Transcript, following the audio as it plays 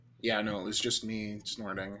Yeah, no, it was just me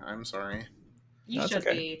snorting. I'm sorry. You That's should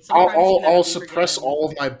okay. be. Sometimes you can never I'll be suppress forgiven. all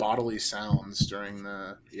of my bodily sounds during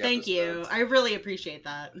the Thank you. episodes. I really appreciate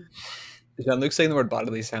that. Jean-Luc saying the word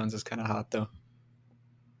bodily sounds is kind of hot, though.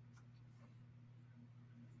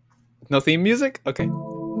 No theme music? Okay.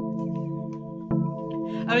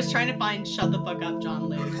 I was trying to find "Shut the Fuck Up, John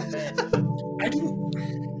Luke," but I didn't.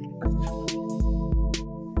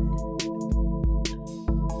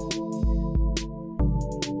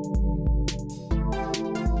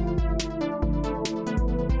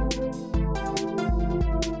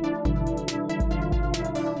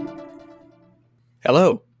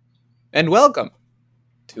 Hello, and welcome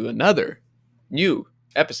to another new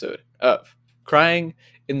episode of Crying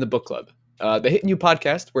in the Book Club, the hit new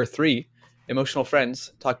podcast where three emotional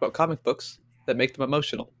friends talk about comic books that make them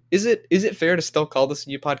emotional. Is it fair to still call this a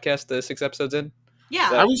new podcast 6 episodes in? yeah.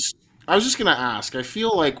 That- I was just gonna ask. I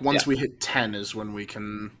feel like once we hit 10 is when we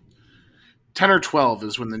can. 10 or 12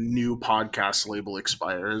 is when the new podcast label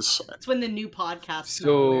expires. It's when the new podcast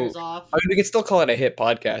So- wears off. I mean, we could still call it a hit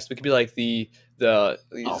podcast. We could be like the of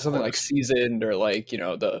something like course. seasoned or like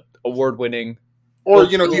the award winning. Or,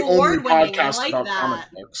 the only Award-winning, I podcast like about that. comic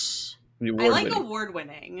books. I like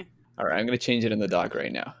award-winning. All right, I'm going to change it in the doc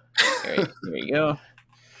right now. There you go.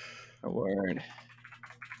 Award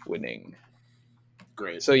winning.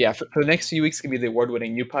 Great. So yeah, for the next few weeks, it's going to be the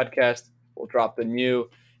award-winning new podcast. We'll drop the new.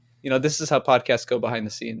 This is how podcasts go behind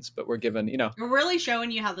the scenes, but we're given, We're really showing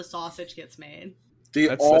you how the sausage gets made. The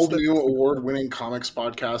That's all-new award-winning comics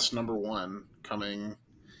podcast #1 coming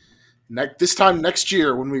this time next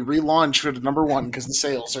year when we relaunch at #1 because the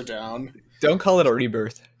sales are down. don't call it a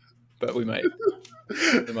rebirth, but we might.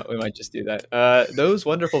 we might just do that. Those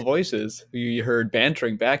wonderful voices who you heard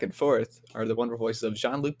bantering back and forth are the wonderful voices of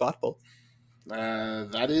Jean-Luc Bottle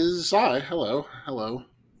That is I. Hello.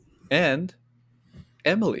 and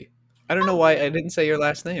Emily. I don't know why I didn't say your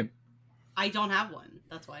last name. I don't have one.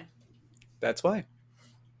 That's why. That's why.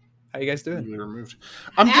 How you guys doing? Newly removed.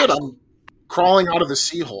 I'm good. I'm crawling out of the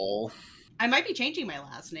sea hole. I might be changing my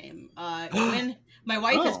last name. When my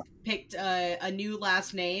wife has Oh. picked a new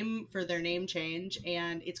last name for their name change,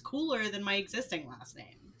 and it's cooler than my existing last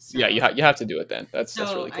name. So, Yeah, you have to do it then. That's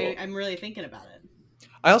really cool. I'm really thinking about it.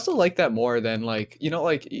 I also like that more than like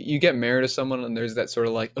you get married to someone and there's that sort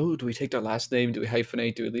of like, oh, do we take their last name? Do we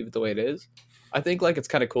hyphenate? Do we leave it the way it is? I think like it's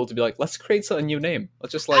kind of cool to be like, let's create a new name.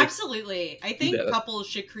 Let's just like Absolutely. I think that. couples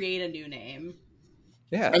should create a new name.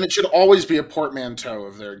 yeah. And it should always be a portmanteau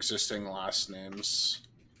of their existing last names.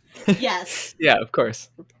 Yes. Yeah, of course.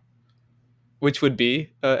 Which would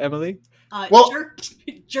be Emily Well-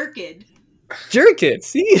 Jerkid. Jerkid.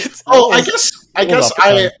 See, it's Oh, I almost- guess almost off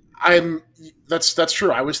the I'm that's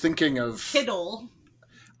true. I was thinking of Kiddle.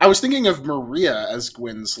 Maria as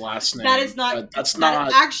Gwen's last name. That is not. but that's that-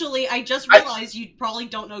 not. Actually, I just realized you probably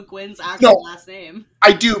don't know Gwen's actual No. last name.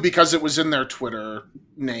 I do because it was in their Twitter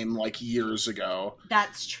name like years ago.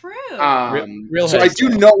 That's true. Real so I heads do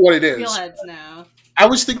now. know what it is. Real heads now. I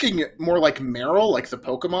was thinking more like Meryl, like the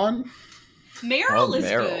Pokemon. Meryl is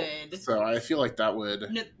Meryl. good. So I feel like that would.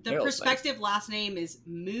 No, the Meryl's prospective last name is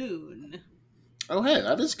Moon, Oh, hey,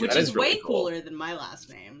 that is good. which That is, is really way cool. cooler than my last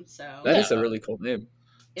name. So That is Yeah. a really cool name.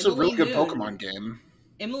 It's a really good Moon. Pokemon game.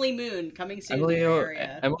 Emily Moon coming soon Emily, to your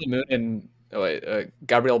area. Emily Moon and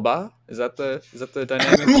Gabrielle Ba. Is that the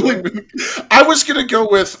dynamic? Emily Moon. I was gonna go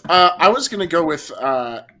with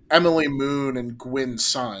Emily Moon and Gwen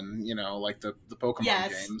Sun. Like the Pokemon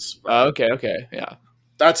Yes. games. Okay, yeah.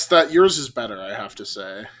 That's that. Yours is better, I have to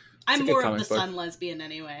say. I'm a good more of comic the book. sun lesbian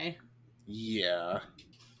anyway. Yeah,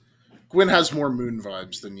 Gwen has more Moon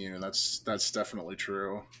vibes than you. That's definitely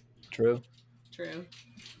true. True. True.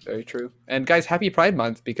 Very true. And guys, happy Pride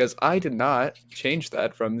Month because I did not change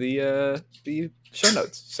that from the show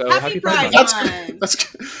notes. So Happy Pride Month. Month.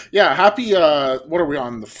 That's yeah. Happy. What are we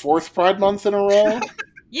on the 4th Pride Month in a row?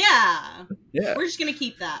 Yeah. Yeah, We're just gonna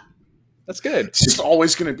keep that. that's good. It's just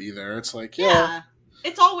always gonna be there. It's like Yeah.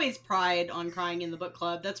 It's always pride on Crying in the Book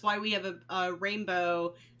Club. That's why we have a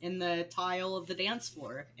rainbow in the tile of the dance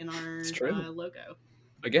floor in our It's true. logo.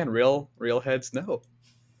 Again, real heads know.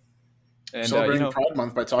 And celebrating Pride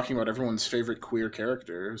Month by talking about everyone's favorite queer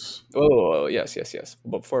characters. oh yes.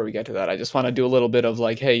 But before we get to that, I just want to do a little bit of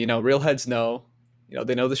like, hey, real heads know.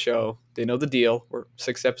 They know the show. They know the deal. We're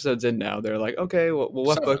 6 episodes in now. They're like, okay, well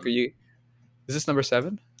what 7. book are you? Is this number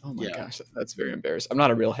 7? Oh my Yeah. gosh, that's very embarrassing. I'm not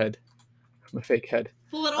a real head. I'm a fake head.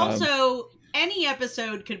 Well, it also any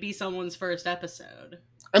episode could be someone's first episode.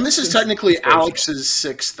 And this is It's technically very Alex's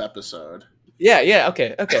 6th episode. Yeah.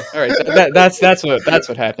 Okay. All right. That's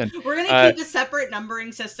what happened. We're gonna keep a separate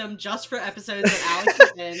numbering system just for episodes that Alex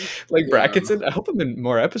is in. Like brackets in. I hope I'm in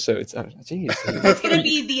more episodes. Oh, jeez. It's gonna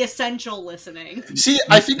be the essential listening. See,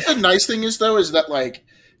 I think the nice thing is though is that like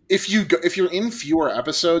if you're in fewer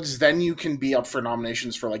episodes, then you can be up for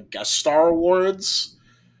nominations for like guest star awards.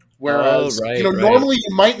 Whereas, normally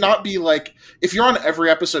you might not be like, if you're on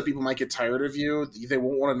every episode, people might get tired of you. They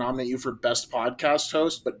won't want to nominate you for best podcast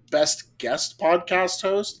host, but best guest podcast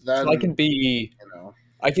host. Then so I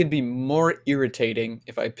can be more irritating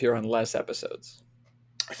if I appear on less episodes.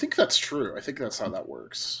 I think that's true. I think that's how that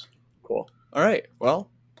works. Cool. All right.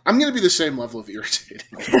 Well, I'm going to be the same level of irritating.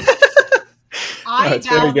 I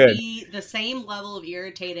doubt be the same level of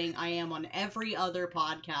irritating I am on every other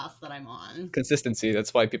podcast that I'm on. Consistency,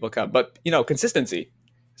 that's why people come. But, consistency.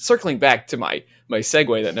 Circling back to my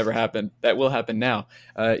segue that never happened, that will happen now.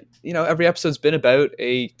 Every episode's been about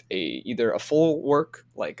either a full work,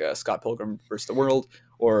 like Scott Pilgrim vs. the World,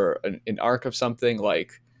 or an arc of something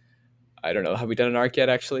like, I don't know, have we done an arc yet,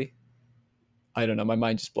 actually? I don't know, my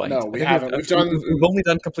mind just blanked. No, we haven't. We've only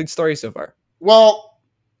done complete stories so far. Well,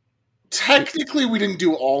 technically, we didn't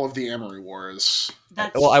do all of the Amory Wars.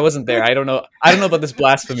 I wasn't there. I don't know about this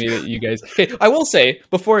blasphemy that you guys. Okay, I will say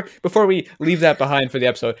before we leave that behind for the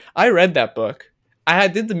episode, I read that book. I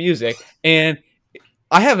did the music, and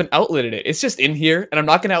I haven't outletted it. It's just in here, and I'm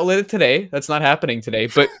not going to outlet it today. That's not happening today.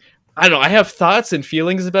 But I don't know. I have thoughts and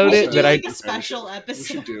feelings about it that a special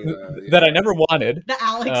episode that I never wanted. The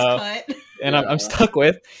Alex cut, and I'm stuck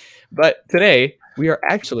with. But today we are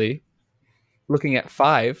actually looking at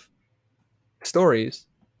 5 stories.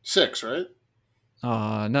 6, right?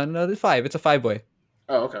 No, there's 5. It's a 5-way.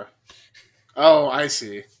 Oh, okay. Oh, I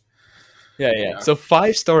see. Yeah. So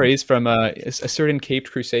 5 stories from a certain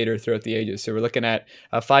caped crusader throughout the ages. So we're looking at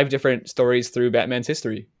 5 different stories through Batman's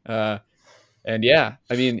history. And yeah,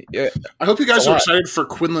 I mean, I hope you guys are excited for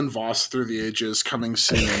Quinlan Voss through the ages coming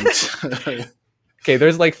soon. Okay,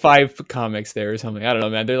 there's like 5 comics there or something. I don't know,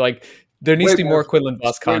 man. There needs to be more Quinlan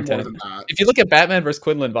Voss content. If you look at Batman versus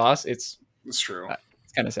Quinlan Voss, it's true.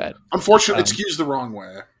 It's kind of sad. Unfortunately, it's used the wrong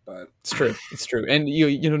way, but it's true. It's true. And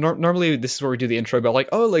normally this is where we do the intro about like,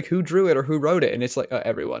 oh, like who drew it or who wrote it, and it's like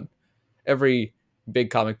everyone, every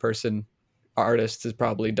big comic person, artist has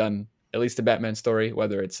probably done at least a Batman story,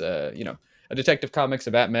 whether it's a Detective Comics,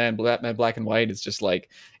 a Batman Black and White. It's just like,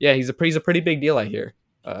 yeah, he's a pretty big deal, I hear.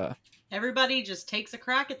 Everybody just takes a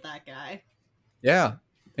crack at that guy. Yeah.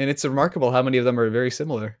 And it's remarkable how many of them are very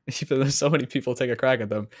similar, even though so many people take a crack at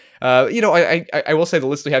them. I will say the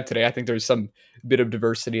list we have today, I think there's some bit of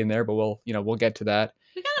diversity in there, but we'll get to that.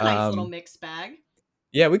 We got a nice little mixed bag.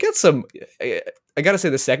 Yeah, we got some. I gotta say,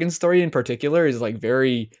 the second story in particular is like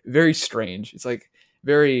very, very strange. It's like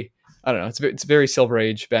very, I don't know. It's very Silver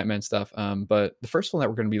Age Batman stuff. But the first one that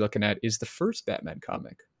we're going to be looking at is the first Batman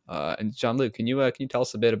comic. And Jean-Luc, can you tell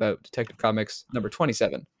us a bit about Detective Comics number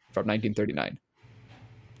 27 from 1939?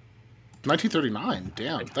 1939.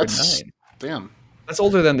 Damn. That's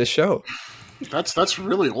older than this show. That's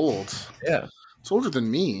really old. Yeah. It's older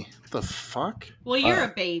than me. What the fuck? Well, you're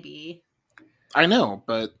a baby. I know,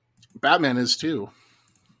 but Batman is too.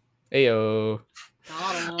 Ayo.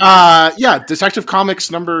 Yeah, Detective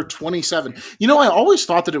Comics number 27. I always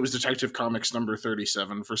thought that it was Detective Comics number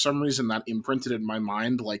 37. For some reason, that imprinted in my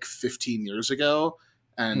mind like 15 years ago,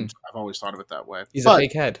 and I've always thought of it that way. He's a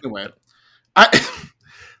fake head. Anyway,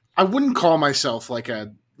 I wouldn't call myself like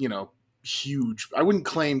a, huge... I wouldn't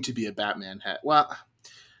claim to be a Batman head. Well,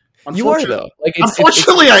 you are, though.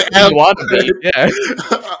 Unfortunately, I am. You want to be, yeah.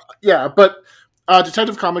 Yeah, but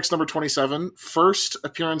Detective Comics number 27, first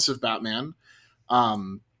appearance of Batman,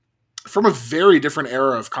 from a very different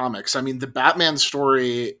era of comics. I mean, the Batman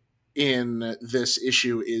story in this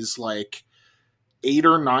issue is like 8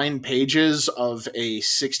 or 9 pages of a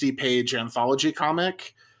 60-page anthology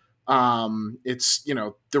comic. It's,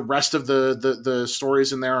 the rest of the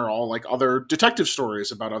stories in there are all like other detective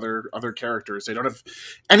stories about other characters. They don't have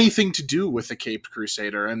anything to do with the Caped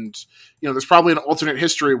Crusader. And, there's probably an alternate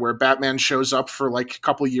history where Batman shows up for like a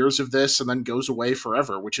couple years of this and then goes away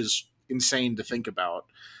forever, which is insane to think about.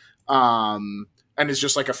 And is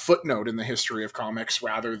just like a footnote in the history of comics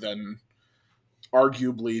rather than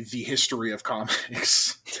arguably the history of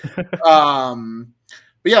comics. But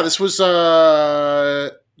yeah, this was,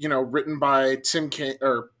 written by Tim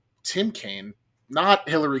Kaine, not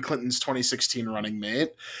Hillary Clinton's 2016 running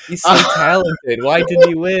mate. He's so talented. Why did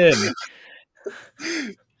he win?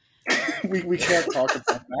 We can't talk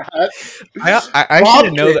about that. I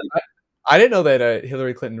should know that. I didn't know that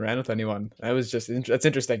Hillary Clinton ran with anyone. That's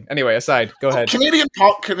interesting. Anyway, aside, go ahead. Canadian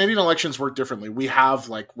elections work differently. We have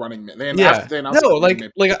like running mates. They announced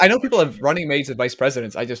like I know people have running mates and vice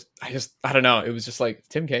presidents. I don't know. It was just like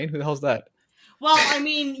Tim Kaine. Who the hell's that? Well, I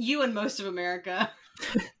mean, you and most of America.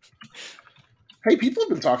 Hey, people have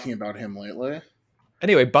been talking about him lately.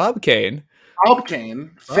 Anyway, Bob Kane.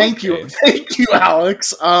 Thank you,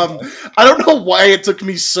 Alex. I don't know why it took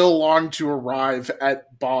me so long to arrive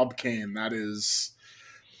at Bob Kane. That is,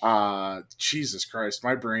 Jesus Christ,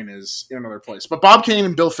 my brain is in another place. But Bob Kane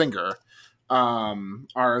and Bill Finger are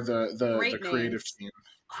the creative team.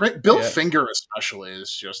 Bill Finger especially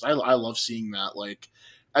is just I love seeing that like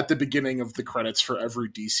at the beginning of the credits for every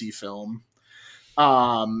DC film. They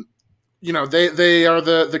are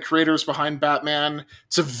the creators behind Batman.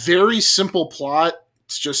 It's a very simple plot.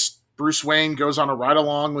 It's just Bruce Wayne goes on a ride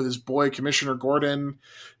along with his boy Commissioner Gordon,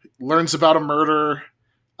 learns about a murder,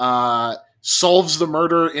 solves the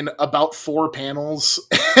murder in about 4 panels,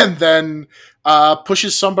 and then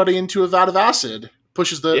pushes somebody into a vat of acid.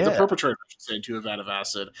 Pushes the perpetrator, I should say, into a vat of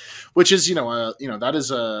acid, which is that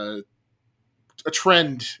is a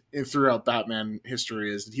trend throughout Batman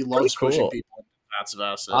history is that he loves pushing people into vats of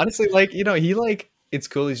acid. Honestly, it's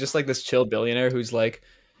cool. He's just like this chill billionaire who's like,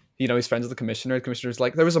 he's friends with the commissioner. The commissioner's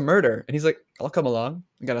like, there was a murder, and he's like, I'll come along.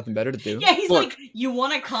 I got nothing better to do. Yeah, he's like, you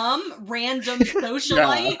want to come, random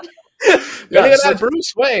socialite? Yeah, like,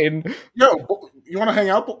 Bruce Wayne. Yo, you want to hang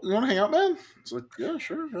out? You want to hang out, man? It's like, yeah,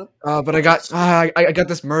 sure. Yeah. But I got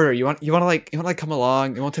this murder. You want to come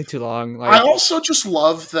along? It won't take too long. Like, I also just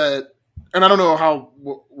love that. And I don't know how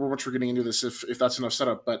much we're getting into this if that's enough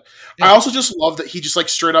setup, but I also just love that he just like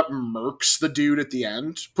straight up murks the dude at the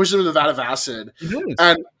end, pushes him into the vat of acid.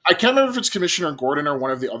 And I can't remember if it's Commissioner Gordon or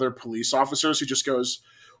one of the other police officers who just goes,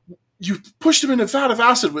 "You pushed him in a vat of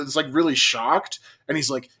acid," with like really shocked, and he's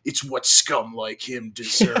like, "It's what scum like him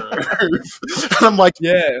deserve." And I'm like,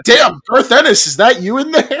 yeah, damn, Garth Ennis, is that you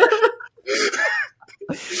in there?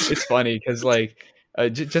 It's funny because like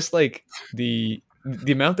just like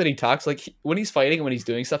the amount that he talks, like when he's fighting and when he's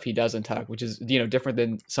doing stuff, he doesn't talk, which is different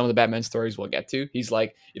than some of the Batman stories we'll get to. He's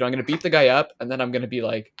like, I'm gonna beat the guy up, and then I'm gonna be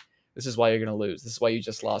like, this is why you're gonna lose. This is why you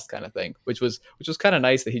just lost, kind of thing. Which was kind of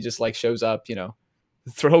nice that he just like shows up,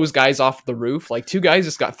 throws guys off the roof. Like 2 guys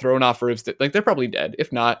just got thrown off roofs. Like they're probably dead,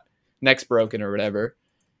 if not necks broken or whatever.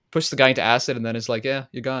 Push the guy into acid, and then it's like, yeah,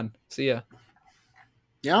 you're gone. See ya.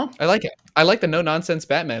 Yeah, I like it. I like the no nonsense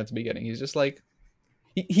Batman at the beginning. He's just like.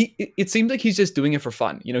 It seems like he's just doing it for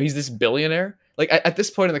fun. He's this billionaire. Like at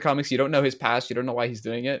this point in the comics, you don't know his past. You don't know why he's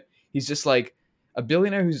doing it. He's just like a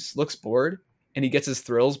billionaire who looks bored, and he gets his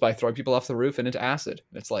thrills by throwing people off the roof and into acid.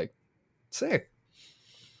 And it's like, sick.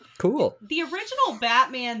 Cool. The original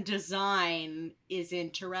Batman design is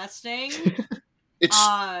interesting. It's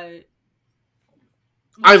I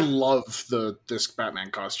love this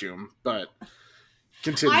Batman costume, but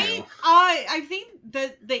continue. I think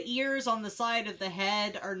that the ears on the side of the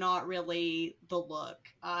head are not really the look.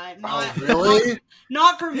 Really?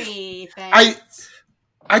 Not for me. Thanks.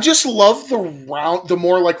 I just love the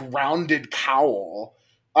more like rounded cowl.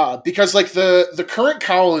 Because like the current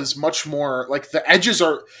cowl is much more like the edges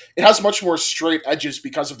it has much more straight edges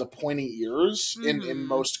because of the pointy ears in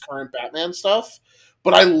most current Batman stuff.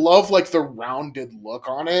 But I love like the rounded look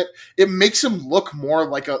on it. It makes him look more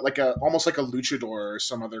like a almost like a luchador or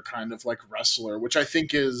some other kind of like wrestler, which I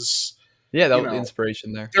think is that was the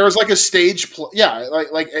inspiration there. There's like a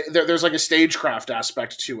there's like a stagecraft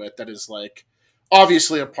aspect to it that is like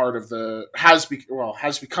obviously a part of has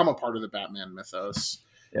become a part of the Batman mythos.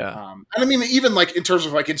 Yeah. And I mean, even like in terms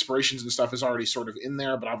of like inspirations and stuff is already sort of in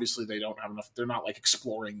there, but obviously they don't have enough. They're not like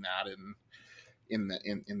exploring that in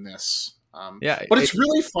this. But it's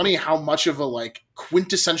really funny how much of a like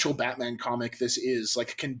quintessential Batman comic this is,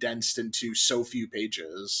 like condensed into so few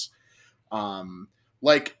pages.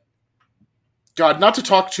 Like, God, not to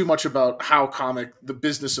talk too much about the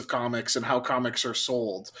business of comics and how comics are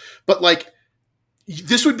sold, but like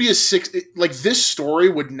this would be this story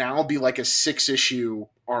would now be like a 6-issue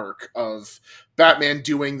arc of Batman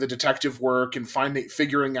doing the detective work and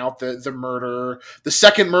figuring out the murder. The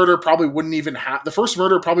second murder probably wouldn't even the first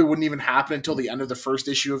murder probably wouldn't even happen until the end of the first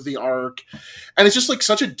issue of the arc. And it's just like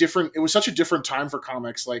it was such a different time for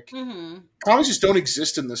comics. Like comics just don't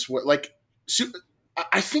exist in this way. Like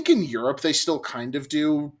I think in Europe they still kind of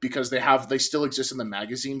do because they still exist in the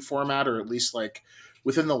magazine format, or at least like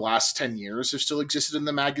within the last 10 years have still existed in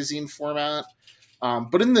the magazine format.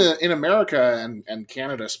 But in America and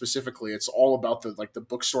Canada specifically, it's all about the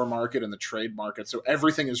bookstore market and the trade market. So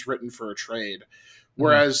everything is written for a trade.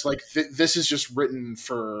 Whereas like this is just written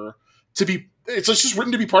for to be. It's just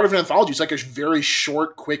written to be part of an anthology. It's like a very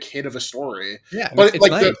short, quick hit of a story. Yeah, but it's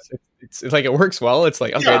nice. It's like it works well. It's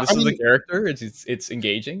like, okay, this is the character. It's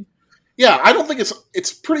engaging. Yeah, I don't think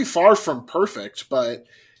it's pretty far from perfect, but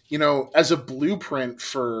as a blueprint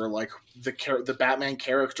for like the Batman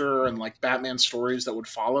character and like Batman stories that would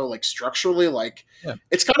follow, like structurally, like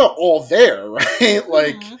it's kind of all there, right?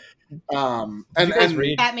 Like, and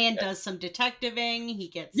Batman does some detectiving. He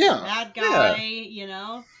gets the bad guy,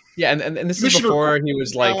 Yeah, and this is before he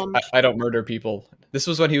was like, I don't murder people. This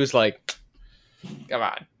was when he was like, come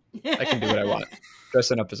on, I can do what I want,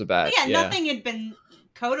 dressing up as a bat. Nothing had been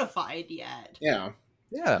codified yet.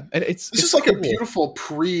 Yeah, and it's just like cool. A beautiful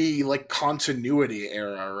like continuity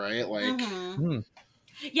era, right? Like,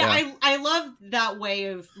 I love that way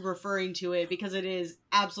of referring to it because it is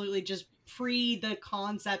absolutely just pre the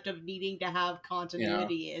concept of needing to have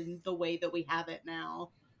continuity in the way that we have it now.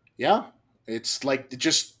 Yeah, it's like you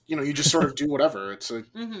just sort of do whatever. It's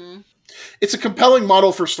a compelling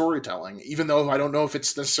model for storytelling, even though I don't know if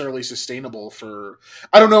it's necessarily sustainable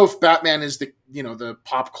I don't know if Batman is the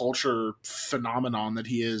pop culture phenomenon that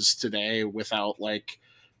he is today without like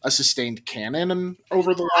a sustained canon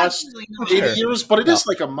over the last 80 years, but it is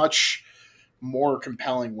like a much more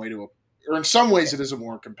compelling way or in some ways it is a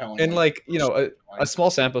more compelling and like a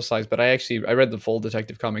small sample size, but I read the full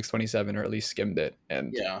Detective Comics 27, or at least skimmed it,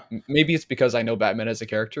 and maybe it's because I know Batman as a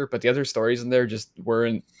character, but the other stories in there just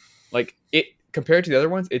weren't like it compared to the other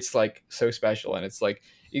ones. It's like so special, and it's like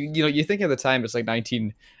you think at the time it's like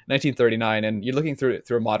 1939, and you're looking through it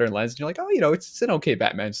through a modern lens, and you're like, oh, it's an okay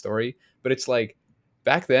Batman story, but it's like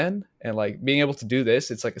back then, and like being able to do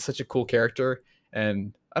this, it's like such a cool character,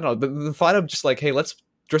 and I don't know, the thought of just like, hey, let's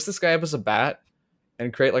dress this guy up as a bat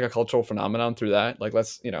and create like a cultural phenomenon through that, like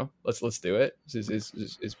let's do it,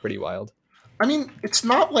 is pretty wild. I mean, it's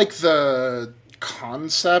not like the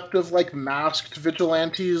concept of like masked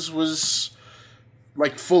vigilantes was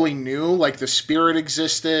like fully new. Like the Spirit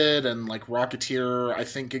existed, and like Rocketeer I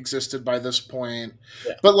think existed by this point,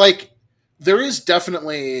 but like it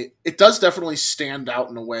does definitely stand out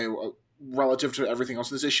in a way relative to everything else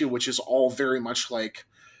in this issue, which is all very much like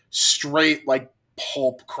straight like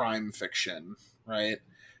pulp crime fiction, right?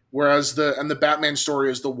 Whereas the Batman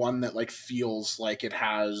story is the one that like feels like it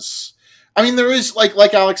has. I mean, there is like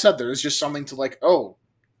Alex said, there is just something to like, oh,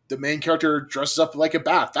 the main character dresses up like a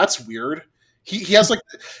bat. That's weird. He has like,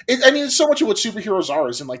 it's so much of what superheroes are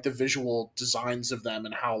is in like the visual designs of them,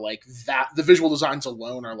 and how like that the visual designs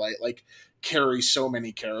alone are like carry so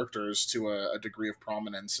many characters to a degree of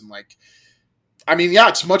prominence, and like. I mean,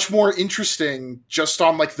 it's much more interesting just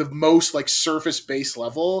on like the most like surface base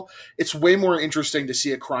level. It's way more interesting to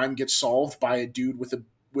see a crime get solved by a dude with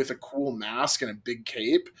a cool mask and a big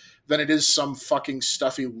cape than it is some fucking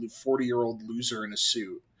stuffy 40-year-old loser in a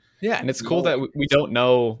suit. Yeah, and it's cool that we don't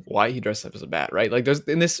know why he dressed up as a bat, right? Like, there's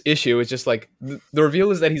in this issue, it's just like the reveal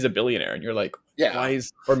is that he's a billionaire, and you're like, why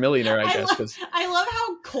or millionaire, I guess. Cause... I love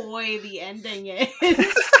how coy the ending is.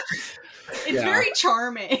 It's very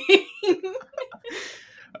charming.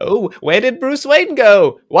 Oh, where did Bruce Wayne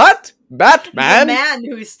go? What? Batman? The man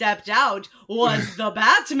who stepped out was the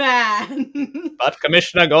Batman. But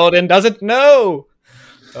Commissioner Gordon doesn't know.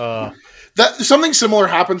 That something similar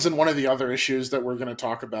happens in one of the other issues that we're going to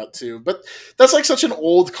talk about too. But that's like such an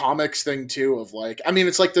old comics thing too. Of like, I mean,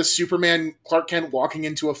 it's like the Superman Clark Kent walking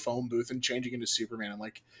into a phone booth and changing into Superman, and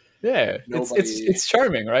like, it's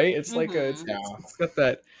charming, right? It's like it's got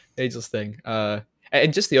that ageless thing.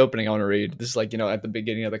 And just the opening I want to read. This is like, at the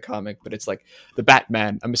beginning of the comic, but it's like the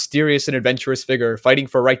Batman, a mysterious and adventurous figure fighting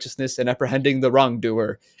for righteousness and apprehending the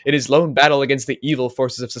wrongdoer in his lone battle against the evil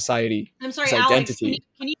forces of society. I'm sorry, Alex, can you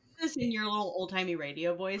do this in your little old-timey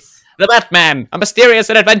radio voice? The Batman, a mysterious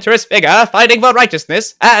and adventurous figure fighting for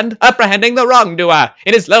righteousness and apprehending the wrongdoer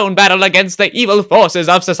in his lone battle against the evil forces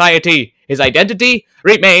of society. His identity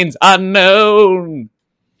remains unknown.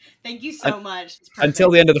 Thank you so much.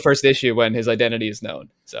 Until the end of the first issue, when his identity is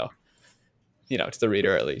known. So, to the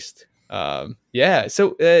reader at least. So,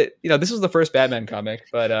 this was the first Batman comic,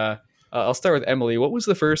 but I'll start with Emily. What was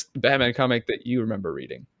the first Batman comic that you remember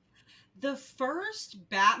reading? The first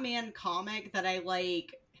Batman comic that I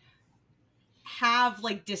have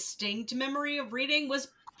distinct memory of reading was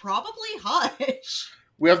probably Hush.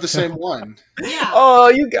 We have the same one. Yeah. Oh,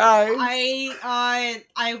 you guys.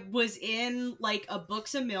 I was in a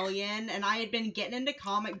Books A Million, and I had been getting into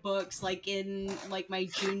comic books in my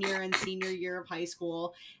junior and senior year of high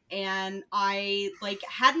school, and I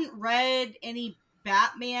hadn't read any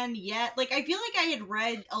Batman yet. Like, I feel like I had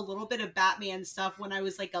read a little bit of Batman stuff when I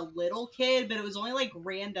was like a little kid, but it was only like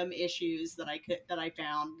random issues that I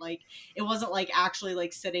found. Like, it wasn't like actually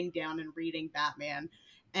like sitting down and reading Batman.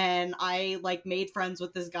 And I like made friends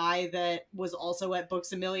with this guy that was also at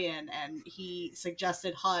Books A Million, and he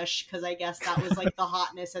suggested Hush because I guess that was like the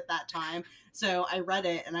hotness at that time. So I read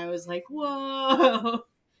it and I was like, whoa.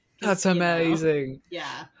 That's amazing.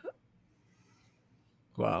 Yeah.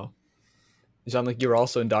 Wow. You sound like you were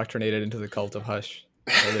also indoctrinated into the cult of Hush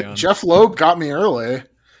early on. Jeff Loeb got me early.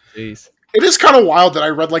 Jeez. It is kind of wild that I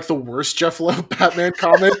read like the worst Jeff Loeb Batman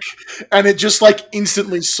comic, and it just like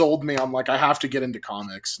instantly sold me. I'm like, I have to get into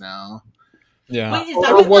comics now. Yeah. Wait, is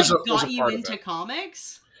that what like, got you into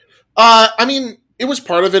comics? I mean, it was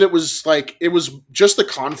part of it. It was just the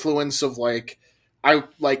confluence of like, I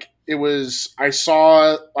watched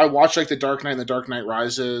like The Dark Knight and The Dark Knight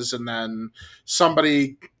Rises, and then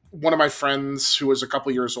one of my friends who was a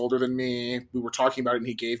couple years older than me, we were talking about it, and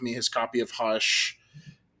he gave me his copy of Hush.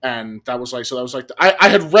 And I was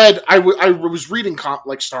reading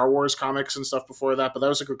like Star Wars comics and stuff before that, but that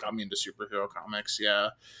was like what got me into superhero comics. Yeah.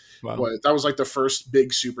 Wow. But that was like the first big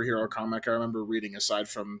superhero comic I remember reading, aside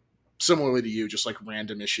from, similarly to you, just like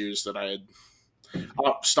random issues that I had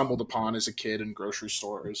stumbled upon as a kid in grocery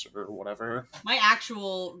stores or whatever. My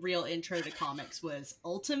actual real intro to comics was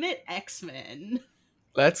Ultimate X-Men.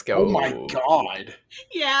 Let's go. Oh my god.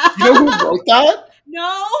 Yeah. You know who wrote that?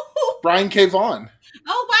 No. Brian K. Vaughan.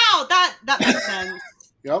 Oh wow, that makes sense.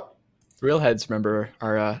 Yep. Real heads remember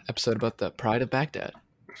our episode about the Pride of Baghdad.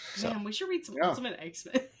 So. Man, we should read some Ultimate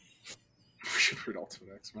X-Men. We should read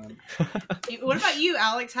Ultimate X-Men. What about you,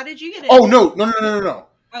 Alex? How did you get it? Oh no.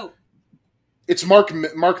 Oh. It's Mark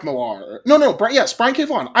Millar. No, Brian K.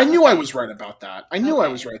 Vaughan. I knew I was right about that. I knew I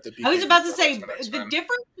was right. I was about to say, the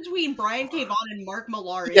difference between Brian K. Vaughan and Mark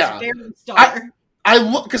Millar is very stark. I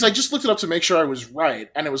look because I just looked it up to make sure I was right,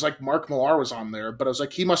 and it was like Mark Millar was on there, but I was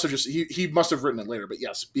like, he must have written it later. But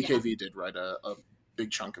yes, BKV did write a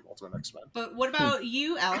big chunk of Ultimate X-Men. But what about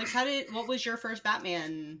you, Alex? What was your first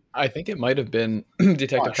Batman? I think it might have been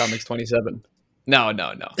Detective Comics 27. No.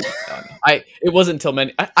 It wasn't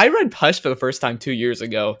until I read Hush for the first time 2 years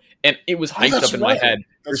ago, and it was hyped up in my head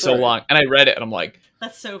for so long. And I read it, and I'm like,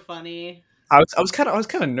 that's so funny. I was kind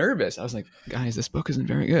of nervous. I was like, guys, this book isn't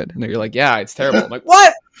very good. And they're like, yeah, it's terrible. I'm like,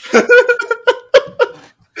 what?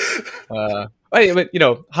 But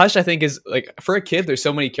Hush, I think, is like, for a kid, there's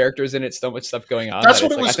so many characters in it, so much stuff going on. That's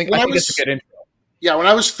what it was. I think it's a good intro. Yeah, when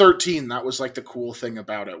I was 13, that was like the cool thing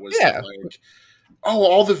about it was that, like, oh,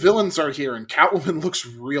 all the villains are here, and Catwoman looks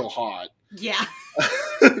real hot. Yeah.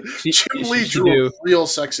 Jim Lee drew a real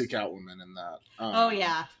sexy Catwoman in that. Oh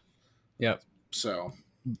yeah. Yep. So.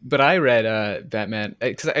 But I read Batman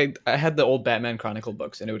because I had the old Batman Chronicle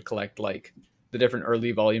books, and it would collect like the different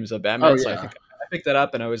early volumes of Batman. So I think I picked that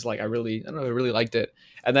up, and I was like, I really liked it.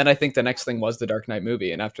 And then I think the next thing was the Dark Knight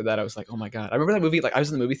movie, and after that, I was like, oh my god! I remember that movie. Like, I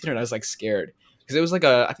was in the movie theater, and I was like scared because it was like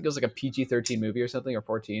I think it was like a PG-13 movie or something, or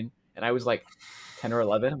 14, and I was like 10 or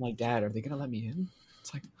 11. I'm like, Dad, are they gonna let me in?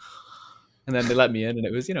 It's like, and then they let me in, and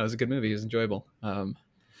it was it was a good movie. It was enjoyable.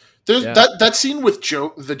 There's that scene with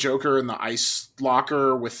the Joker in the ice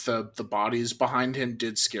locker with the bodies behind him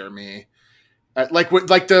did scare me. Like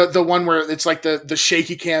the one where it's like the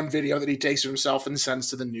shaky cam video that he takes of himself and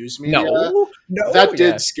sends to the news media. No, that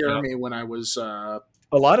did scare me when I was. A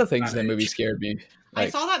lot of things in that movie scared me. Like,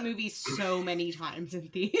 I saw that movie so many times in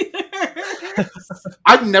theaters.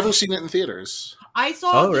 I've never seen it in theaters.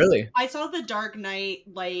 Really? I saw The Dark Knight.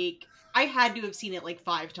 Like, I had to have seen it like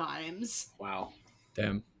 5 times. Wow.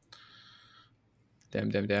 Damn.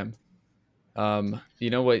 You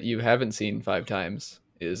know what you haven't seen 5 times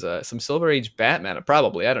is some Silver Age Batman.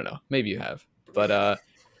 Probably, I don't know. Maybe you have. But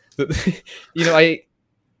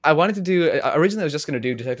I wanted to do. Originally, I was just going to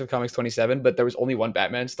do Detective Comics 27, but there was only one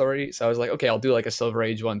Batman story, so I was like, okay, I'll do like a Silver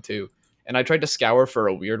Age one too. And I tried to scour for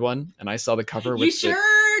a weird one, and I saw the cover with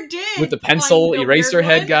the pencil eraser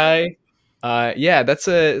head guy. Yeah, that's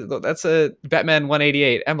a Batman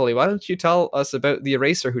 188. Emily, why don't you tell us about the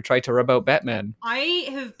eraser who tried to rub out Batman? I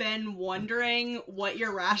have been wondering what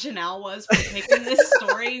your rationale was for picking this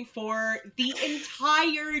story for the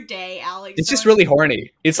entire day, Alex. It's just really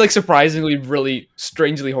horny. It's like surprisingly, really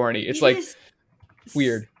strangely horny. It's like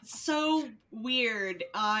weird. So weird.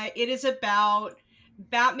 It is about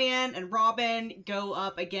Batman and Robin go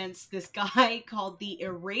up against this guy called the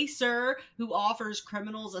Eraser, who offers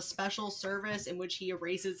criminals a special service in which he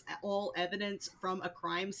erases all evidence from a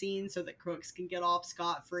crime scene so that crooks can get off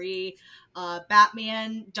scot-free.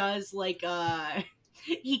 Batman does like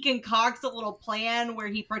he concocts a little plan where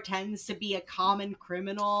he pretends to be a common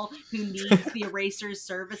criminal who needs the eraser's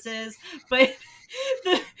services, but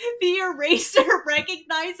the eraser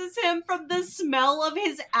recognizes him from the smell of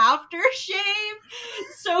his aftershave,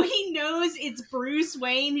 so he knows it's Bruce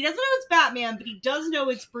Wayne. He doesn't know it's Batman, but he does know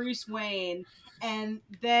it's Bruce Wayne. And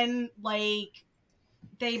then, like,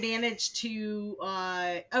 they manage to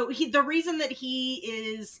the reason that he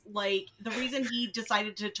is like the reason he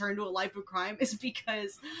decided to turn to a life of crime is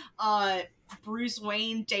because Bruce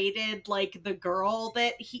Wayne dated like the girl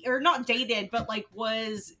that not dated, but like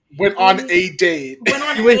went on a date.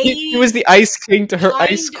 He was the Ice King to her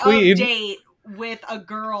Ice Queen. Date with a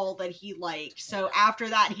girl that he liked. So after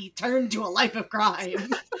that, he turned to a life of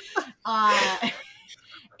crime.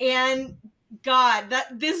 And God,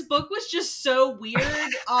 this book was just so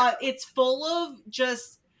weird. It's full of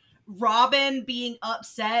just Robin being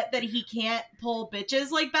upset that he can't pull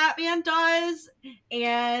bitches like Batman does,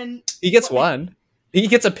 and he gets one. He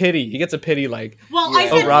gets a pity. He gets a pity, like. Well,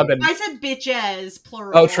 yeah. Robin. I said bitches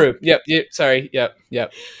plural. Oh, true. Yep. Sorry.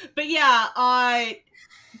 Yep. But yeah,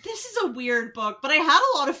 this is a weird book, but I had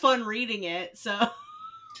a lot of fun reading it. So,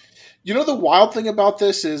 you know, the wild thing about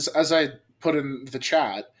this is, as I put in the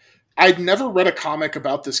chat, I'd never read a comic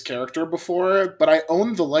about this character before, but I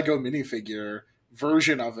own the Lego minifigure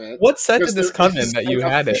version of it. What set did this come in that you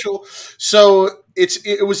had official, it? So it's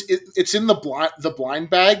in the blind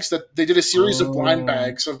bags that they did a series of blind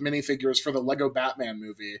bags of minifigures for the Lego Batman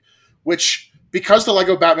movie, which, because the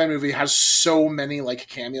Lego Batman movie has so many like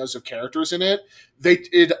cameos of characters in it, they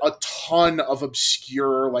did a ton of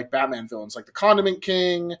obscure like Batman villains, like the Condiment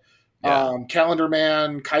King, Calendar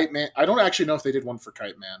Man, Kite Man. I don't actually know if they did one for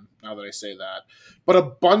Kite Man, now that I say that. But a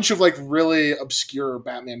bunch of like really obscure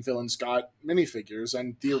Batman villains got minifigures,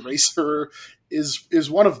 and the Eraser is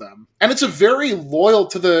one of them. And it's a very loyal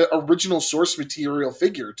to the original source material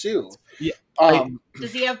figure too. Yeah.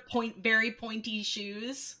 Does he have very pointy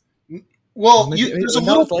shoes? Well, there's a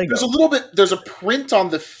little bit. There's a print on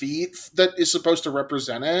the feet that is supposed to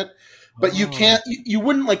represent it, but you can't. You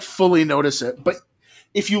wouldn't like fully notice it, but.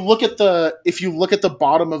 If you look at the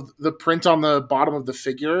bottom of the print on the bottom of the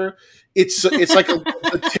figure, it's like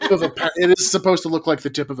the tip of a pen. It is supposed to look like the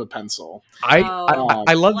tip of a pencil. I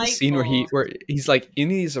love the scene where he's like in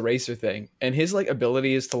his eraser thing, and his like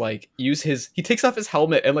ability is to like use he takes off his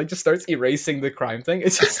helmet and like just starts erasing the crime thing.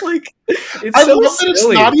 It's just like I love that it's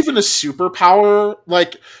not even a superpower,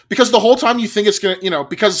 like, because the whole time you think it's gonna,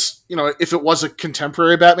 because if it was a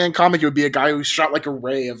contemporary Batman comic, it would be a guy who shot like a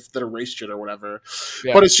ray that erased shit or whatever.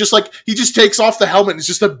 Yeah. But it's just like he just takes off the helmet and it's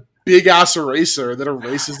just a big ass eraser that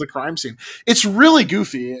erases the crime scene. It's really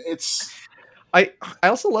goofy. I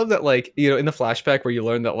also love that, like, in the flashback where you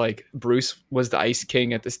learn that like Bruce was the Ice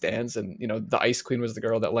King at this dance, and the Ice Queen was the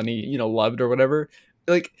girl that Lenny loved or whatever.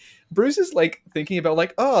 Like, Bruce is like thinking about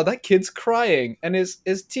like, oh, that kid's crying and his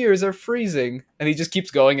tears are freezing, and he just keeps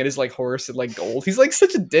going at his like horse and like gold. He's like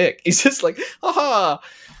such a dick. He's just like, haha.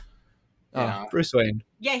 Yeah. Oh, Bruce Wayne.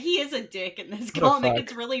 Yeah, he is a dick in this comic.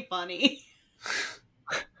 It's really funny.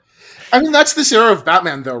 I mean, that's this era of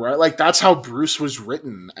Batman, though, right? Like, that's how Bruce was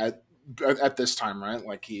written at this time, right?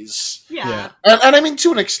 Like, he's yeah. And I mean,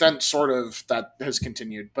 to an extent, sort of that has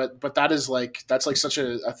continued, but that's like such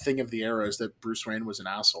a thing of the era, is that Bruce Wayne was an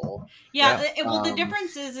asshole. Yeah. Well, the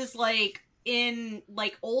difference is like, in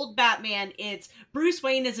like old Batman, it's Bruce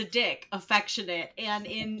Wayne is a dick, affectionate, and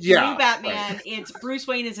in new Batman, it's Bruce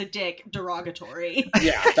Wayne is a dick, derogatory.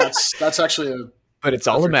 Yeah, that's actually but it's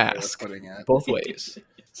all a mask, both ways.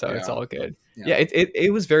 So it's all good. Yeah,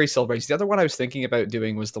 it was very Silver Age. The other one I was thinking about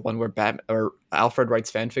doing was the one where Alfred writes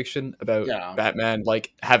fan fiction about Batman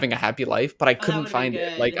like having a happy life, but I couldn't find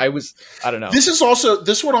it. Like I don't know.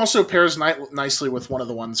 This one also pairs nicely with one of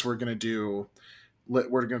the ones we're going to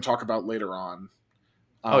talk about later on.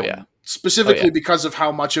 Specifically because of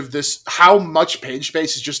how much page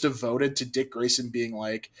space is just devoted to Dick Grayson being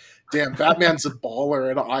like, damn, Batman's a baller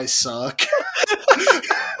and I suck.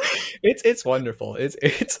 It's wonderful. It's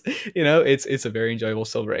a very enjoyable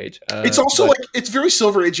Silver Age. It's also like it's very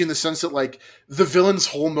Silver Age in the sense that like the villain's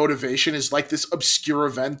whole motivation is like this obscure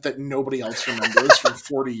event that nobody else remembers from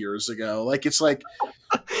 40 years ago. Like it's like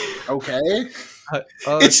okay.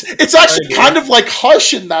 It's actually kind of like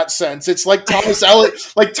Hush in that sense. It's like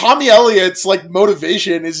Tommy Elliott's like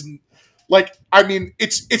motivation is like, I mean,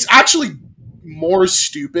 it's actually more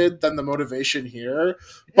stupid than the motivation here,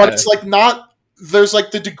 but it's like not there's like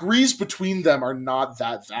the degrees between them are not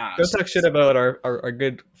that vast. Don't talk shit about our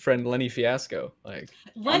good friend Lenny Fiasco. Like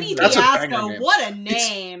Lenny That's a banger Fiasco, name. what a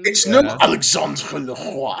name! It's Yeah. no Alexandre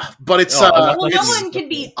Leroy, but it's well, no it's- one can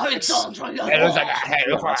be Alexandre Leroy.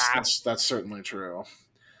 that's certainly true.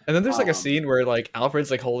 And then there's like a scene where like Alfred's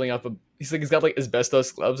like holding up he's got like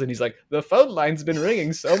asbestos gloves and he's like, the phone line's been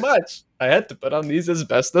ringing so much I had to put on these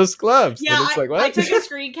asbestos gloves. Yeah, and it's like, what? I took a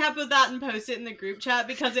screen cap of that and posted it in the group chat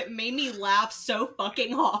because it made me laugh so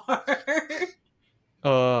fucking hard.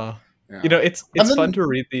 Yeah. You know, it's And then- fun to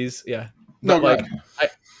read these. Yeah. No, But, go like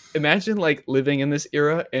ahead. imagine like living in this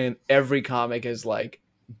era and every comic is like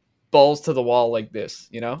balls to the wall like this,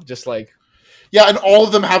 you know? Just like Yeah, and all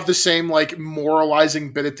of them have the same like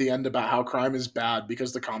moralizing bit at the end about how crime is bad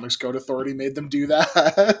because the Comics Code Authority made them do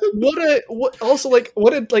that.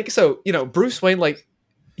 so, you know, Bruce Wayne, like,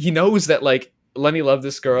 he knows that like Lenny loved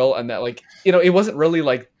this girl and that like, you know, it wasn't really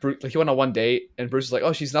like he went on one date and Bruce was like,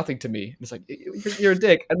 oh, she's nothing to me. And it's like, you're a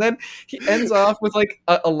dick. And then he ends off with like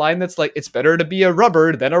a line that's like, it's better to be a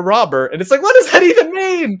rubber than a robber. And it's like, what does that even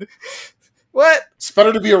mean? What? It's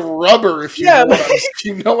better to be a rubber if you, Yeah, if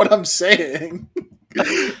you know what I'm saying.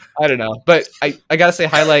 I don't know, but I gotta say,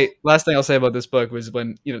 last thing I'll say about this book was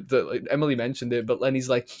when, you know, like, Emily mentioned it, but Lenny's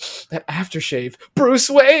like, that aftershave, Bruce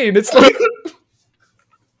Wayne. It's like,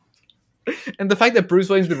 and the fact that Bruce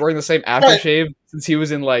Wayne's been wearing the same aftershave since he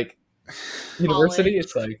was in like university,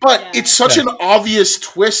 it's like, But Yeah. it's such an obvious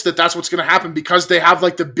twist that that's what's going to happen because they have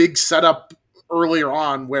like the big setup earlier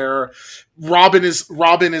on where Robin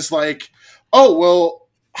is like, oh well,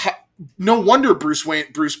 no wonder Bruce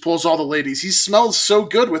pulls all the ladies. He smells so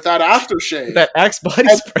good with that aftershave. that Axe body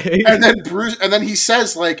spray. And then he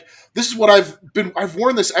says like, this is what I've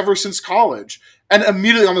worn this ever since college. And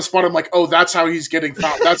immediately on the spot, I'm like, oh, that's how he's getting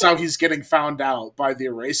found. That's how he's getting found out by the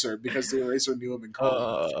Eraser because the Eraser knew him in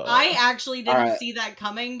college. I actually didn't Alright. see that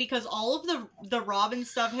coming because all of the Robin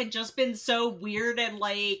stuff had just been so weird and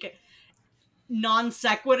like non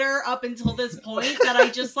sequitur up until this point that I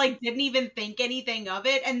just like didn't even think anything of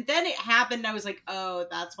it. And then it happened. I was like, oh,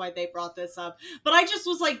 that's why they brought this up. But I just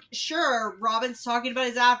was like, sure, Robin's talking about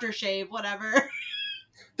his aftershave, whatever.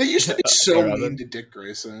 They used to be so Robin. mean to Dick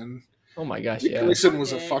Grayson. Oh my gosh, Dick yeah, Grayson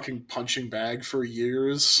was a Dick. fucking punching bag for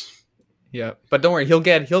years. yeah. But don't worry, he'll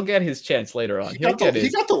get his chance later on. He He'll got get the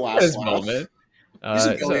his last laugh. moment. He's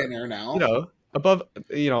a So, billionaire now. you know, above,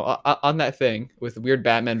 you know, on that thing with weird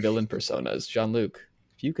Batman villain personas, Jean-Luc,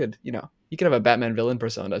 if you could, you know, you could have a Batman villain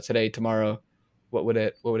persona today, tomorrow, what would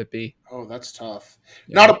it be? Oh, that's tough.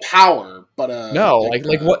 Yeah. Not a power, but a No, like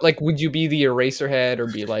what, like would you be the Eraserhead or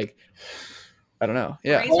be like, I don't know.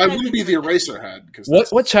 Yeah. Well, I wouldn't be the Eraserhead because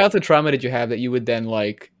What childhood trauma did you have that you would then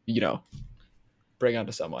like, you know, bring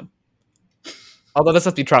onto someone? Although that's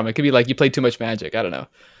not the trauma. It could be like you played too much Magic. I don't know.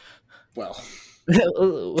 Well,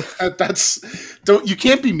 Ooh. you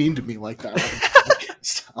can't be mean to me like that,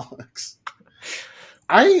 Alex.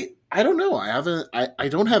 I don't know. I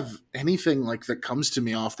don't have anything like that comes to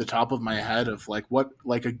me off the top of my head of like what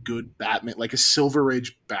like a good Batman, like a Silver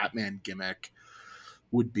Age Batman gimmick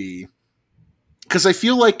would be. Because I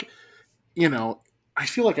feel like, you know,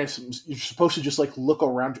 you're supposed to just like look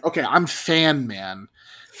around. Okay, I'm Fan Man.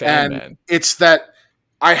 Fan And man. it's that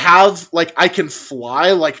I have like I can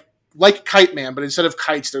fly like Kite Man, but instead of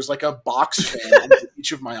kites, there's like a box fan on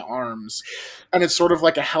each of my arms, and it's sort of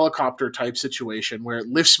like a helicopter type situation where it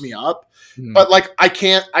lifts me up. Mhm. But like I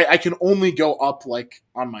can't, I can only go up like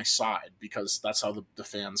on my side because that's how the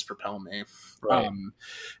fans propel me. Right.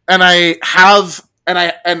 And I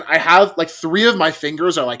have like 3 of my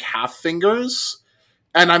fingers are like half fingers,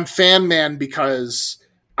 and I'm Fan Man because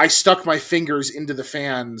I stuck my fingers into the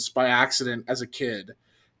fans by accident as a kid,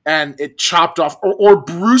 and it chopped off. Or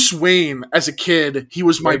Bruce Wayne as a kid, he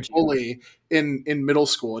was my bully in middle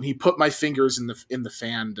school, and he put my fingers in the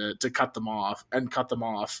fan to cut them off,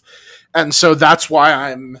 and so that's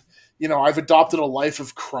why I've adopted a life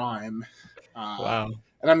of crime. Wow.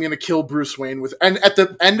 And I'm gonna kill Bruce Wayne and at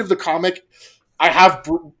the end of the comic, I have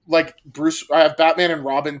I have Batman and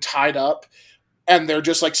Robin tied up, and they're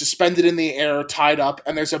just like suspended in the air, tied up,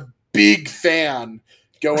 and there's a big fan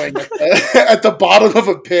going at the bottom of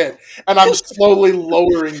a pit, and I'm slowly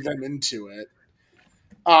lowering them into it.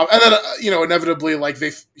 And then inevitably, like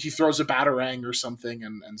he throws a batarang or something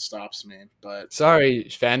and stops me. But Sorry,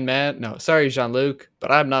 Jean-Luc,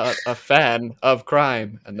 but I'm not a fan of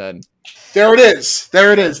crime. And then there it is.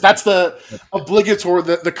 That's the obligatory,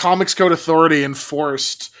 the Comics Code Authority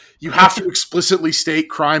enforced. You have to explicitly state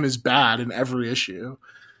crime is bad in every issue.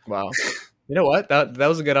 wow. You know what? That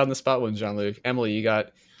was a good on the spot one, Jean-Luc. Emily, you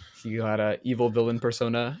got You got a evil villain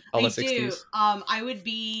persona, all the 60s. Do. I would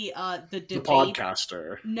be the debate. The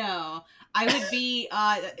podcaster. No, I would be.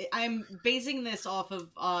 I'm basing this off of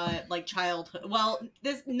like childhood. Well,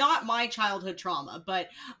 this not my childhood trauma, but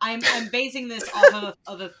I'm basing this off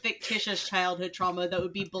of a fictitious childhood trauma that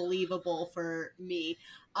would be believable for me.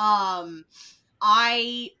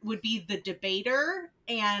 I would be the debater,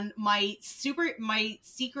 and my secret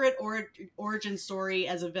origin story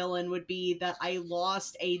as a villain would be that I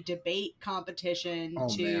lost a debate competition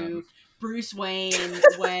to Bruce Wayne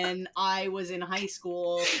when I was in high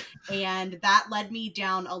school, and that led me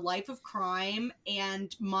down a life of crime.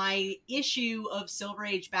 And my issue of Silver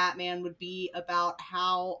Age Batman would be about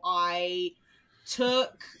how I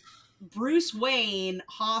took Bruce Wayne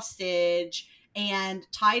hostage and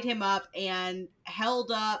tied him up and held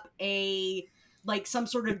up some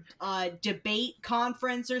sort of debate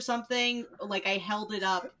conference or something. Like I held it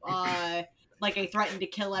up, like I threatened to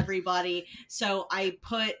kill everybody. So I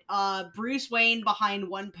put Bruce Wayne behind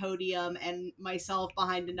one podium and myself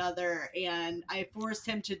behind another, and I forced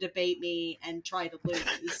him to debate me and try to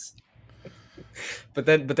lose. But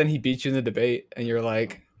then he beat you in the debate, and you're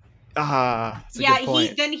like,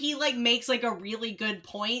 he like makes like a really good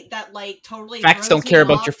point that like totally facts don't care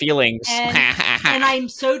about your feelings, and I'm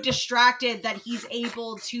so distracted that he's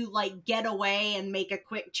able to like get away and make a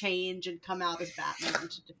quick change and come out as Batman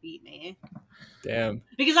to defeat me. Damn.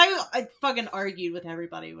 Because I fucking argued with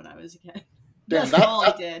everybody when I was a kid. Damn, That's all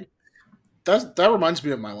I did. That reminds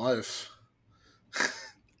me of my life.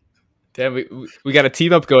 Damn, we got a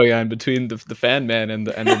team up going on between the fan man and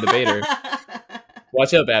the debater.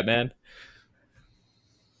 Watch out, Batman.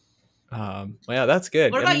 Yeah, that's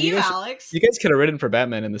good. What about you, Alex? You guys could have written for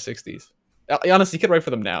Batman in the 60s. Honestly, you could write for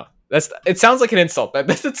them now. It sounds like an insult.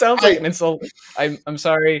 It sounds like an insult. I'm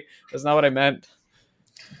sorry. That's not what I meant.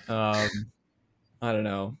 I don't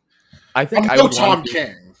know. I think I would Tom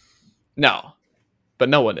King. No, but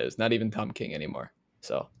no one is. Not even Tom King anymore.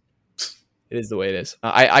 So it is the way it is.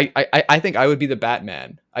 I think I would be the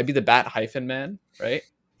Batman. I'd be the Bat-man, right?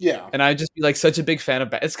 Yeah. And I'd just be like such a big fan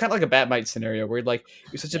of it's kind of like a Batmite scenario where like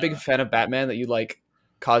you're such a big fan of Batman that you like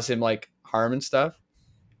cause him like harm and stuff.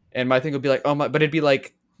 And my thing would be like, oh my, but it'd be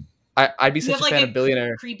like I'd be such a fan of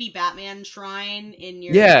Billionaire. Creepy Batman shrine in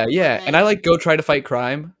your Yeah. And I like go try to fight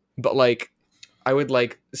crime, but like I would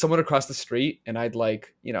like someone across the street and I'd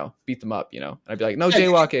like, beat them up, and I'd be like, no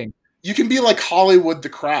jaywalking. You can be like Hollywood the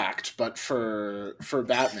Cracked, but for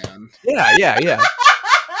Batman. Yeah.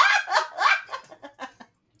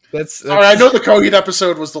 That's All right, I know the Coheed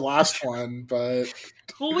episode was the last one, but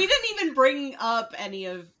well, we didn't even bring up any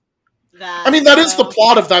of that. I mean, that is the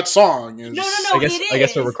plot of that song. Is... No. I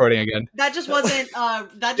guess we're recording again. That just wasn't.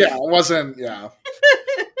 It wasn't. Yeah.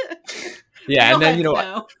 Yeah, and then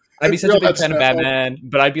I'd be such a big fan of Batman,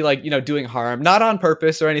 but I'd be like, doing harm, not on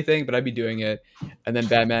purpose or anything, but I'd be doing it, and then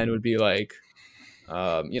Batman would be like,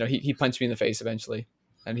 he'd punch me in the face eventually,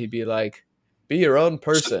 and he'd be like, "Be your own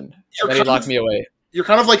person," and then he'd lock me away. You're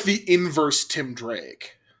kind of like the inverse Tim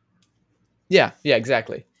Drake. Yeah,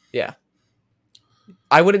 exactly. Yeah.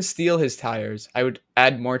 I wouldn't steal his tires. I would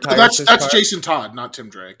add more tires. That's Jason Todd, not Tim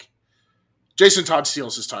Drake. Jason Todd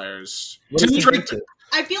steals his tires. Tim Drake.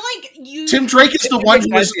 I feel like Tim Drake is the one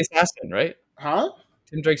who was the assassin, right? Huh?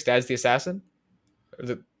 Tim Drake's dad's the assassin? Or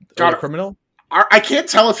is it a criminal? I can't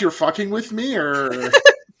tell if you're fucking with me or...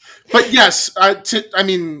 But yes, I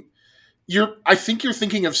think you're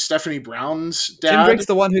thinking of Stephanie Brown's dad. Tim Drake's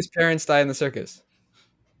the one whose parents die in the circus.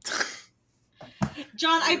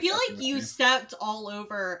 John, I feel like you stepped all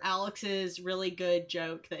over Alex's really good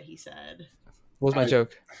joke that he said. What was my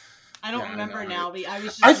joke? I don't remember now, but I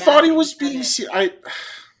was just I thought he was being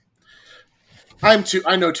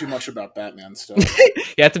I know too much about Batman stuff.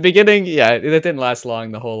 Yeah, at the beginning, it didn't last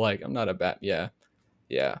long. The whole like, I'm not a bat. Yeah.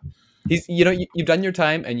 He's, you've done your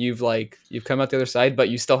time and you've come out the other side, but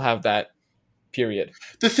you still have that period.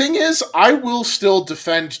 The thing is, I will still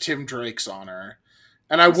defend Tim Drake's honor,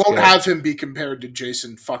 and I won't have him be compared to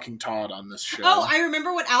Jason fucking Todd on this show. Oh, I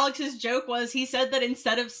remember what Alex's joke was. He said that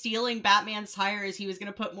instead of stealing Batman's tires, he was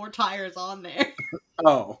going to put more tires on there.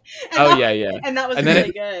 Oh. Yeah. And that was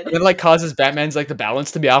really good. And then causes Batman's the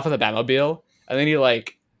balance to be off of the Batmobile, and then he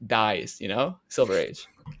dies, Silver Age.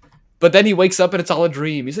 But then he wakes up and it's all a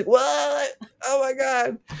dream. He's like, "What? Oh my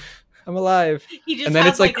god, I'm alive!" He just and then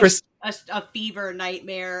has it's Chris a fever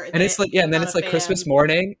nightmare. And it's and then it's Christmas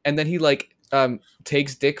morning, and then he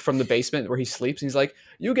takes Dick from the basement where he sleeps, and he's like,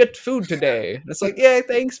 "You get food today." And it's like, "Yeah,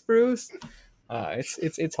 thanks, Bruce."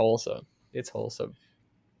 It's wholesome. It's wholesome.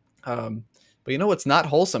 But you know what's not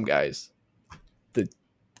wholesome, guys? The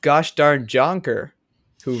gosh darn Jonker,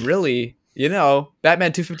 who really you know,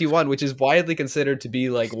 Batman 251, which is widely considered to be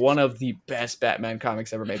like one of the best Batman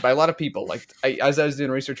comics ever made by a lot of people. Like, as I was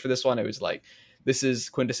doing research for this one, it was like, this is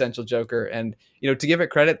quintessential Joker. And, you know, to give it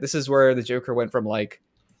credit, this is where the Joker went from like,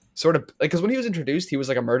 sort of, like, because when he was introduced, he was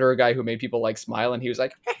like a murderer guy who made people like smile, and he was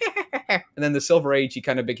like, and then the Silver Age, he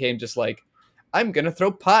kind of became just like, I'm going to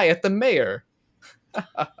throw pie at the mayor.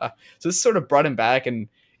 So this sort of brought him back. And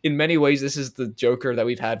in many ways, this is the Joker that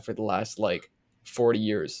we've had for the last like 40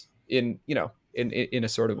 years. In a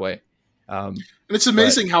sort of way. And it's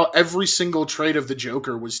amazing how every single trait of the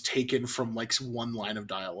Joker was taken from like one line of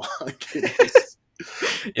dialogue.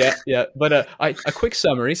 Yeah. But a quick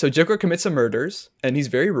summary. So Joker commits some murders, and he's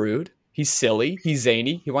very rude. He's silly. He's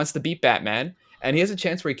zany. He wants to beat Batman, and he has a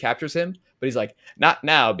chance where he captures him, but he's like, not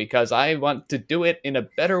now, because I want to do it in a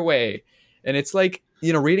better way. And it's like,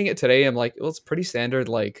 you know, reading it today, I'm like, well, it's pretty standard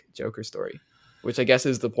like Joker story, which I guess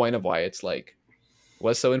is the point of why it's like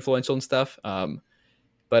was so influential and stuff.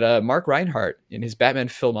 But Mark Reinhardt, in his Batman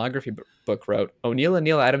filmography book, wrote, O'Neill and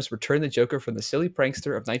Neil Adams returned the Joker from the silly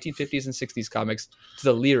prankster of 1950s and 60s comics to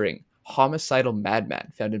the leering, homicidal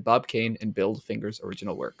madman found in Bob Kane and Bill Finger's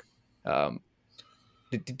original work.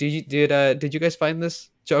 Did you guys find this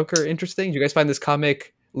Joker interesting? Did you guys find this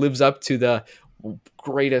comic lives up to the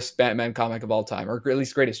greatest Batman comic of all time, or at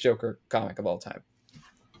least greatest Joker comic of all time?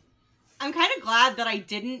 I'm kind of glad that I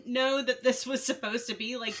didn't know that this was supposed to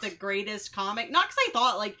be like the greatest comic. Not because I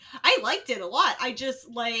thought like I liked it a lot. I just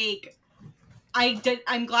like I'm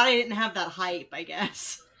glad I didn't have that hype, I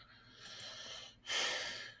guess.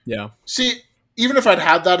 Yeah. See, even if I'd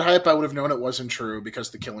had that hype, I would have known it wasn't true,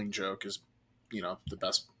 because The Killing Joke is, you know, the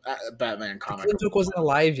best Batman comic. The Killing Joke wasn't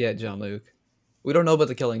alive yet, Jean-Luc. We don't know about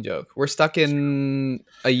The Killing Joke. We're stuck in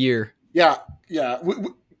a year. Yeah.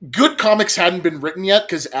 Good comics hadn't been written yet,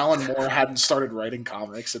 because Alan Moore hadn't started writing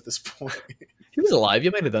comics at this point. He was alive. You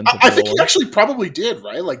might have done. I think he actually probably did,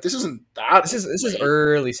 right? Like, this isn't that. This is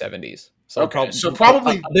early 70s. So okay,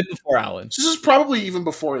 probably a bit before Alan. This is probably even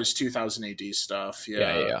before his 2000 AD stuff.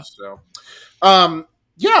 Yeah. So,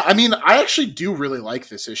 I mean, I actually do really like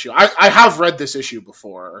this issue. I have read this issue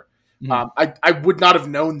before. Mm-hmm. I would not have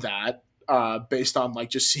known that. Based on like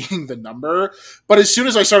just seeing the number, but as soon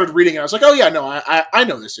as I started reading it, I was like, oh yeah, no, I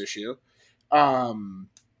know this issue, and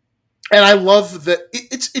I love that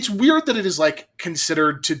it's weird that it is like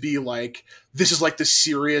considered to be like this is like the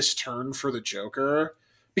serious turn for the Joker,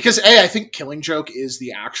 because I think Killing Joke is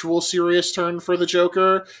the actual serious turn for the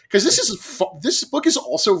Joker, because this book is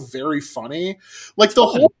also very funny, like the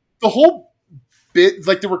whole bit,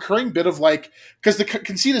 like the recurring bit of like, because the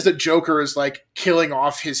conceit is that Joker is like killing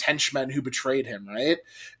off his henchmen who betrayed him, right?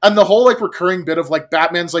 And the whole like recurring bit of like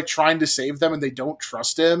Batman's like trying to save them and they don't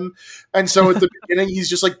trust him, and so at the beginning he's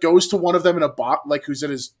just like goes to one of them in a box, like who's at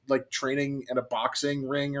his like training in a boxing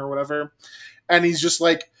ring or whatever, and he's just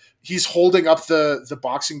like he's holding up the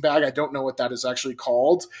boxing bag. I don't know what that is actually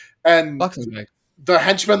called, and boxing bag. The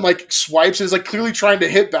henchman like swipes and is like clearly trying to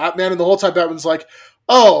hit Batman, and the whole time Batman's like,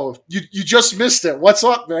 oh, you just missed it. What's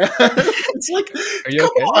up, man? It's like, are you come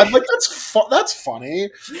okay? on, like that's funny.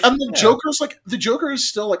 And the Joker's like, the Joker is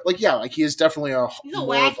still like yeah, like he is definitely he's a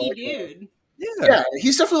wacky dude. Yeah,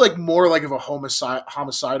 he's definitely like more like of a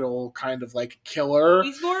homicidal kind of like killer.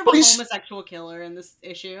 He's more of a homosexual killer in this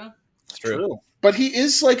issue. It's true, but he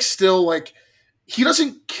is like still like he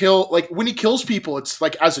doesn't kill, like when he kills people, it's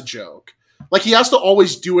like as a joke. Like he has to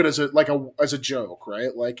always do it as a joke,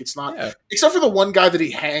 right? Like it's not except for the one guy that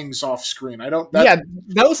he hangs off screen. That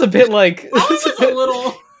was a bit like that was a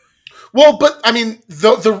little. Well, but I mean,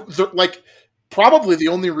 the like probably the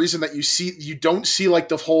only reason that you don't see like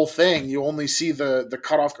the whole thing. You only see the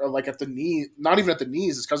cutoff like at the knee, not even at the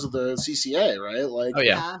knees. It's because of the CCA, right? Like, oh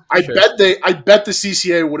yeah, I bet the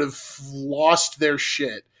CCA would have lost their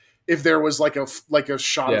shit if there was like a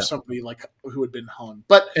shot of somebody like who had been hung.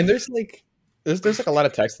 But and there's like a lot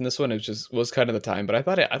of text in this one. It just was kind of the time, but I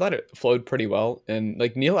thought it flowed pretty well. And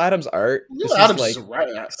like Neil Adams' art, is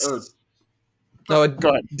right. No,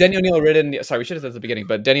 Denny O'Neil written. Sorry, we should have said at the beginning,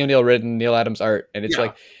 but Denny O'Neil written Neil Adams' art, and it's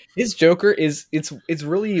like his Joker is it's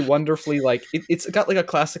really wonderfully like it's got like a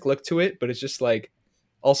classic look to it, but it's just like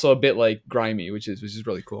also a bit like grimy, which is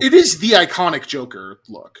really cool. It is the iconic Joker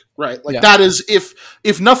look, right? Like that is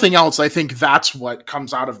if nothing else, I think that's what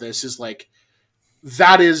comes out of this is like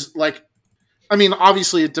that is like. I mean,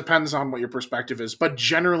 obviously, it depends on what your perspective is, but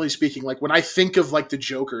generally speaking, like when I think of like the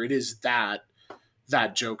Joker, it is that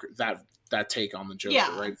Joker that take on the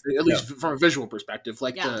Joker, right? At least from a visual perspective,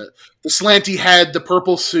 like the slanty head, the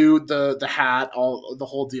purple suit, the hat, all the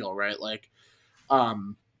whole deal, right? Like,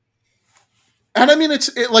 and I mean, it's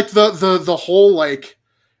like the whole like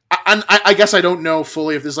I guess I don't know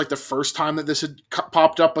fully if this is like the first time that this had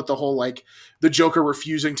popped up, but the whole like the Joker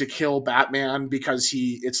refusing to kill Batman because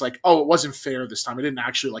it's like, oh, it wasn't fair this time. I didn't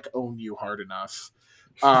actually like own you hard enough.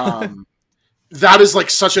 That is like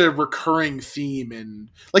such a recurring theme, and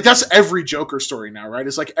like that's every Joker story now, right?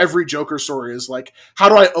 It's like every Joker story is like, how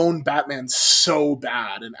do I own Batman so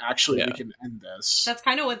bad, and actually we can end this. That's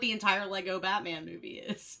kind of what the entire Lego Batman movie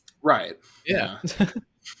is, right? Yeah.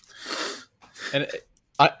 And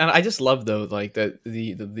I just love though, like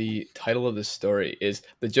the title of this story is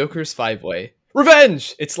The Joker's Five-Way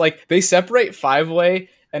Revenge. It's like they separate Five-Way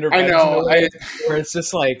and Revenge. I know. Where it's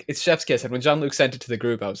just like it's chef's kiss. And when Jean-Luc sent it to the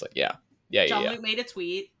group, I was like, yeah. Jean-Luc made a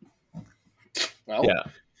tweet. Well, yeah.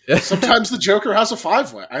 Sometimes the Joker has a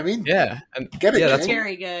 5-way. I mean, and get it. Yeah, that's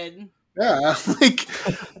very good. Yeah, like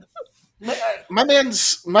my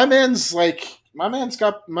man's got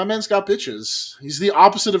bitches. He's the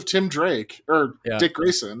opposite of Tim Drake or Dick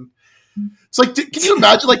Grayson. It's like, can you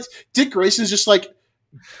imagine? Like Dick Grayson's just like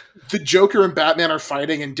the Joker and Batman are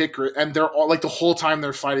fighting, and they're all like the whole time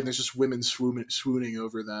they're fighting, there's just women swooning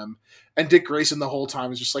over them, and Dick Grayson the whole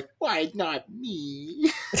time is just like, why not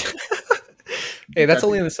me? Hey, that's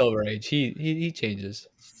only in the Silver Age. He changes.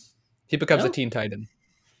 He becomes a Teen Titan.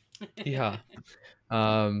 Yeah.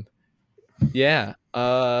 Yeah.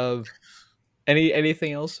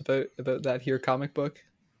 Anything else about that here comic book?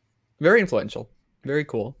 Very influential. Very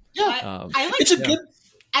cool. Yeah.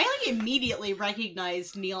 I immediately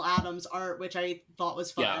recognized Neil Adams' art, which I thought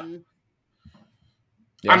was fun.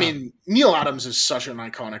 Yeah. I mean, Neil Adams is such an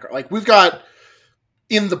iconic. Like we've got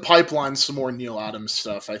in the pipeline some more Neil Adams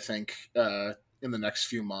stuff, I think, in the next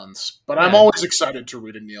few months. But I'm always excited to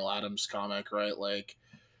read a Neil Adams comic, right? Like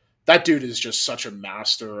that dude is just such a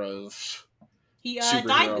master of superhero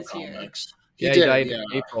died this comics. Year. He died in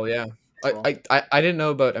April. Yeah, I didn't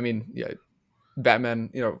know about. I mean, Batman,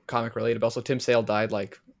 comic related. But also, Tim Sale died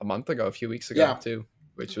like a month ago, a few weeks ago too,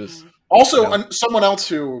 which was also someone else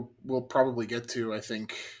who we'll probably get to, I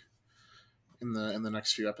think, in the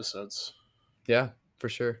next few episodes. Yeah, for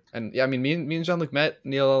sure. And I mean, me and Jean-Luc met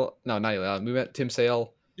Neil. No, not Neil. We met Tim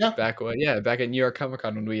Sale. Back at New York Comic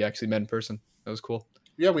Con when we actually met in person. That was cool.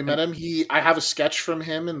 Yeah, we met him. I have a sketch from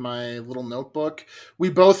him in my little notebook. We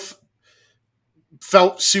both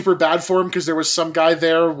felt super bad for him because there was some guy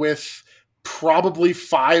there with probably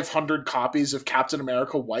 500 copies of Captain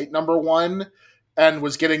America White #1 and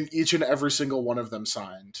was getting each and every single one of them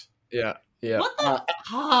signed. Yeah. What the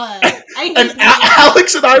fuck? And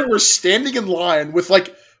Alex and I were standing in line with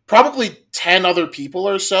like probably 10 other people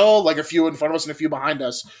or so, like a few in front of us and a few behind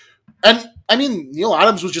us. And I mean, Neil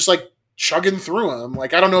Adams was just like chugging through them.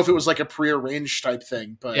 Like, I don't know if it was like a prearranged type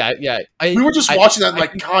thing, but we were just watching that and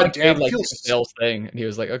like, God damn, like the Sale thing. And he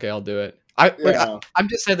was like, okay, I'll do it. I'm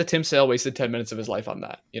just saying that Tim Sale wasted 10 minutes of his life on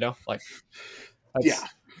that, like,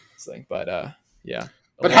 thing. But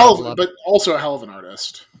but also a hell of an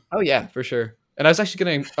artist. Oh yeah, for sure. And I was actually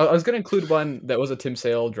gonna include one that was a Tim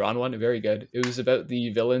Sale drawn one, very good. It was about the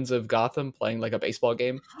villains of Gotham playing like a baseball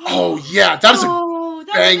game. Oh yeah, that is a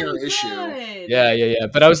banger issue. Yeah.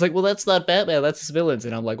 But I was like, well, that's not Batman, that's his villains.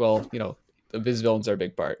 And I'm like, well, his villains are a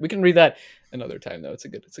big part. We can read that another time though. It's a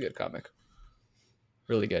good comic.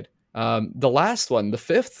 Really good. The last one, the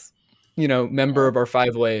fifth, member of our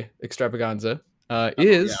 5-way extravaganza,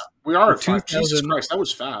 is we are at 5. Jesus Christ, that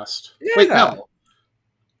was fast. Yeah. Wait, no.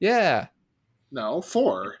 Yeah. No,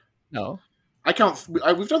 4. No. I count.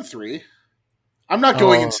 We've done 3. I'm not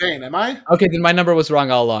going insane, am I? Okay, then my number was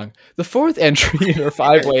wrong all along. The 4th entry in our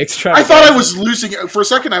 5-way extravaganza. I thought I was losing it. For a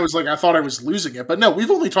second, I was like, I thought I was losing it. But no,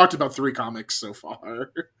 we've only talked about 3 comics so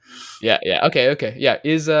far. Yeah. Okay. Yeah,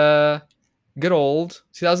 is good old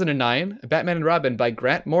 2009, Batman and Robin by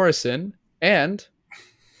Grant Morrison, and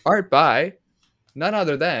art by none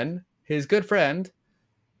other than his good friend,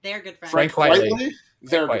 their good friend, Frank Whiteley.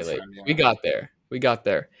 Their good friend, yeah. We got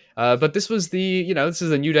there. But this was this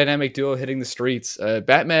is a new dynamic duo hitting the streets.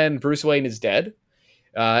 Batman, Bruce Wayne is dead,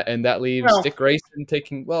 and that leaves Dick Grayson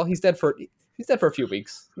taking. Well, he's dead for a few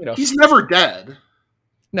weeks. He's never dead.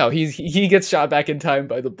 No, he gets shot back in time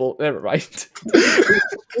by the bull. Never mind.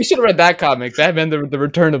 We should have read that comic, Batman: The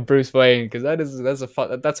Return of Bruce Wayne, because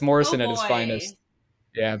that's Morrison at his finest.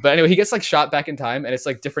 Yeah, but anyway, he gets like shot back in time, and it's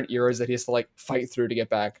like different eras that he has to like fight through to get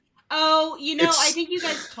back. Oh, I think you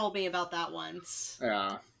guys told me about that once.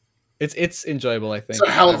 Yeah, it's enjoyable. I think it's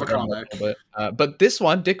a hell of a comic. But this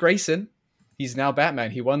one, Dick Grayson, he's now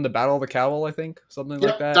Batman. He won the Battle of the Cowl, I think, something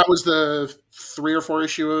like that. That was the 3 or 4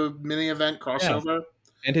 issue mini event crossover.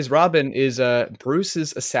 And his Robin is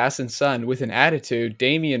Bruce's assassin son with an attitude,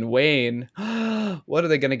 Damian Wayne. What are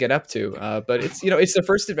they going to get up to? But it's, it's the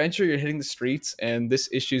first adventure. You're hitting the streets, and this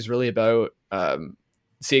issue is really about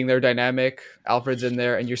seeing their dynamic. Alfred's in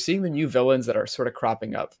there, and you're seeing the new villains that are sort of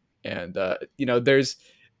cropping up. And there's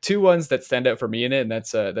two ones that stand out for me in it, and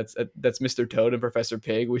that's Mr. Toad and Professor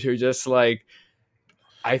Pig, which are just like,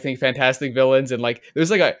 I think, fantastic villains. And like,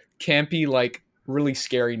 there's like a campy, like, really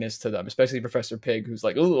scariness to them, especially Professor Pig, who's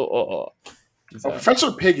like,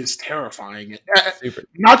 Professor Pig is terrifying. Super.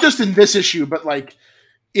 Not just in this issue, but like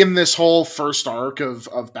in this whole first arc of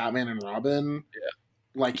Batman and Robin. Yeah.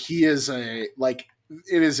 Like, he is it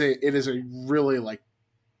is a really like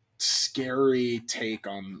scary take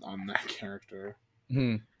on that character.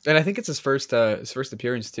 Mm-hmm. And I think it's his first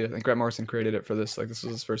appearance too. I think Grant Morrison created it for this. Like, this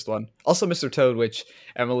was his first one. Also, Mr. Toad, which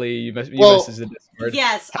Emily, you messaged in Discord.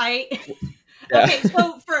 Yes, Yeah. Okay,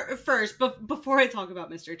 so first, before I talk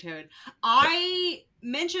about Mr. Toad, I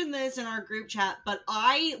mentioned this in our group chat, but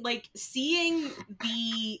I, like, seeing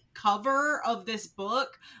the cover of this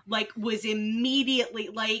book, like, was immediately,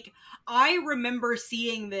 like, I remember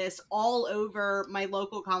seeing this all over my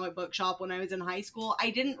local comic book shop when I was in high school.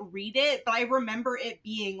 I didn't read it, but I remember it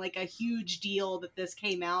being, like, a huge deal that this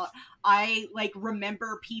came out. I, like,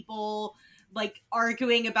 remember people, like,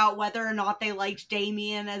 arguing about whether or not they liked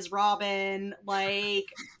Damian as Robin. Like,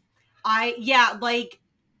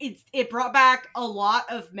 it brought back a lot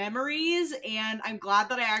of memories, and I'm glad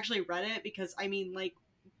that I actually read it, because, I mean, like,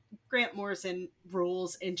 Grant Morrison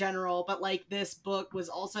rules in general, but, like, this book was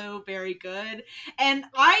also very good. And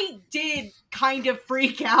I did kind of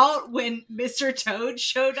freak out when Mr. Toad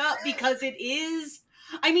showed up, because it isn't,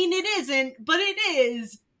 but it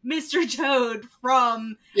is Mr. Toad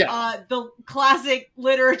from the classic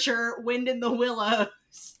literature Wind in the Willows.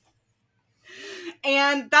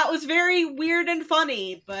 And that was very weird and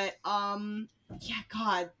funny, but Mr.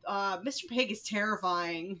 Pig is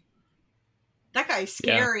terrifying. That guy's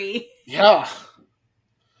scary. Yeah.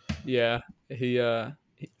 Yeah. He's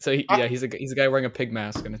a guy wearing a pig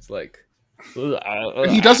mask, and it's like,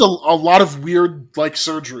 he does a lot of weird, like,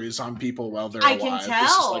 surgeries on people while they're alive. I can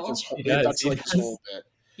tell. That's his whole bit.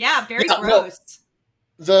 Yeah, very gross.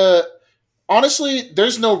 Honestly,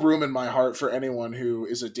 there's no room in my heart for anyone who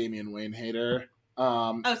is a Damian Wayne hater.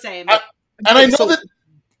 Same. I know that.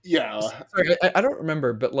 Yeah. Sorry, I don't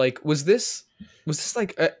remember, but like, was this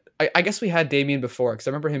like? I guess we had Damian before, because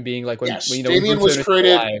I remember him being like, when Damian was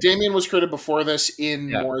created. Damian was created before this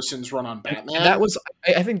in Morrison's run on Batman. And that was,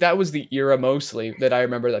 I think that was the era mostly that I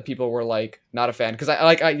remember that people were like not a fan, because I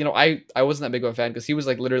wasn't that big of a fan, because he was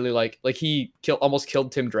like literally like he almost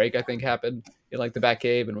killed Tim Drake, I think, happened in like the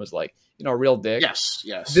Batcave, and was like, a real dick.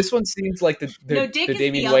 Yes. This one seems like the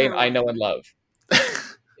Damian Wayne I know and love.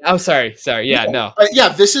 Oh, sorry. Yeah, no.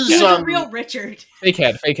 This is a real Richard. Fake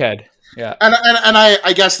head. Yeah, and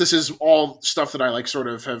I guess this is all stuff that I like sort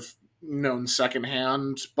of have known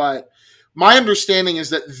secondhand, but my understanding is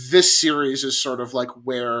that this series is sort of like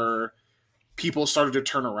where people started to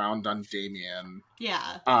turn around on Damian.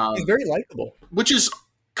 Yeah, he's very likable, which is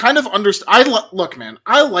kind of look, man,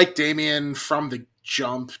 I like Damian from the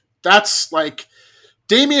jump. That's like,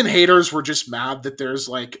 Damian haters were just mad that there's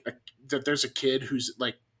a kid who's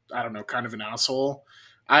like, I don't know, kind of an asshole.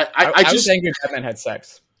 I was angry Batman had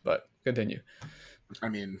sex, but continue. I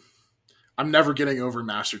mean, I'm never getting over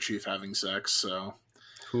Master Chief having sex, so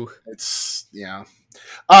it's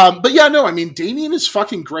but yeah, no, I mean, Damian is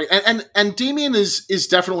fucking great, and Damian is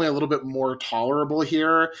definitely a little bit more tolerable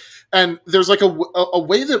here, and there's like a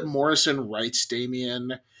way that Morrison writes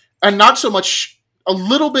Damian, and not so much a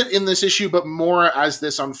little bit in this issue, but more as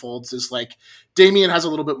this unfolds, is like Damian has a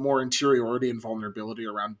little bit more interiority and vulnerability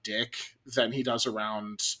around Dick than he does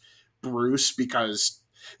around Bruce, because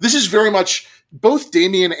this is very much, both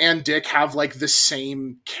Damian and Dick have like the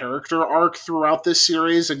same character arc throughout this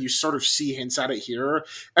series, and you sort of see hints at it here.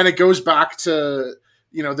 And it goes back to,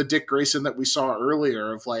 the Dick Grayson that we saw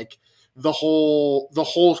earlier, of like the whole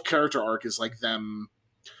character arc is like them.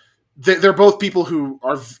 They're both people who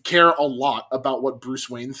care a lot about what Bruce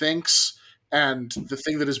Wayne thinks, and the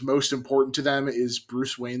thing that is most important to them is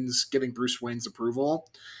getting Bruce Wayne's approval.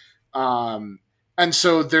 And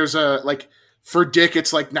so there's for Dick,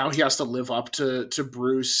 it's like now he has to live up to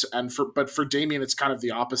Bruce, but for Damian, it's kind of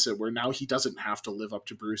the opposite, where now he doesn't have to live up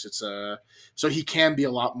to Bruce. So he can be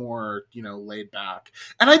a lot more, laid back.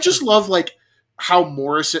 And I just love like how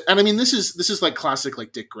Morrison, and I mean, this is like classic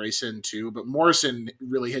like Dick Grayson too, but Morrison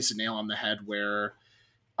really hits a nail on the head where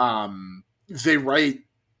they write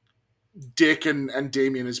Dick and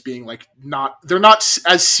Damian as being like they're not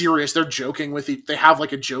as serious. They're joking with they have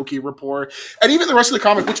like a jokey rapport, and even the rest of the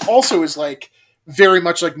comic, which also is like very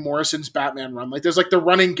much like Morrison's Batman run. Like there's like the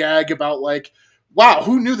running gag about like, wow,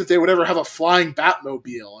 who knew that they would ever have a flying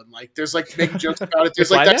Batmobile, and like there's like making jokes about it.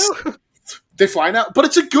 There's like they fly now, but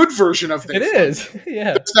it's a good version of it. Is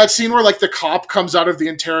yeah. There's that scene where like the cop comes out of the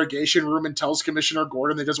interrogation room and tells Commissioner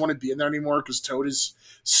Gordon that he doesn't want to be in there anymore because Toad is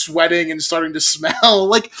sweating and starting to smell.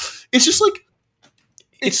 Like it's just like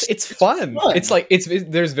it's fun. It's like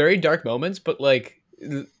there's very dark moments, but like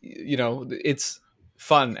you know it's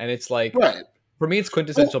fun, and it's like right. For me, it's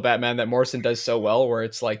quintessential Batman that Morrison does so well, where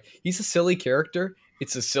it's like he's a silly character.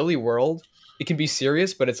 It's a silly world. It can be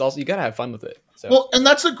serious, but it's also you gotta have fun with it. So. Well, and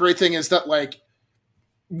that's the great thing is that like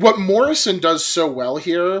what Morrison does so well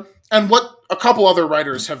here, and what a couple other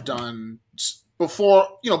writers have done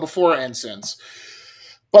before and since,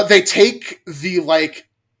 but they take the like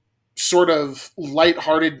sort of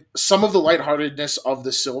some of the lightheartedness of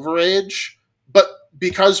the Silver Age, but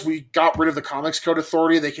because we got rid of the Comics Code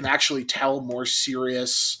Authority, they can actually tell more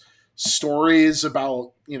serious stories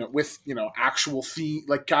about, with, actual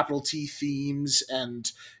like capital T themes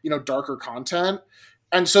and, darker content.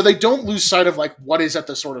 And so they don't lose sight of like what is at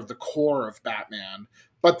the sort of the core of Batman,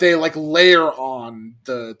 but they like layer on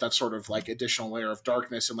that sort of like additional layer of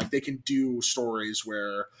darkness, and like they can do stories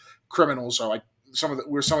where criminals are like some of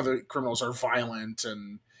the criminals are violent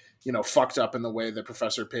and, fucked up in the way that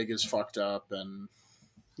Professor Pig is fucked up, and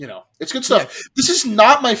it's good stuff. Yeah. This is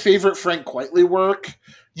not my favorite Frank Quitely work.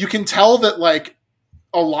 You can tell that like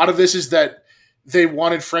a lot of this is that they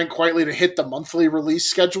wanted Frank Quitely to hit the monthly release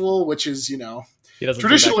schedule, which is,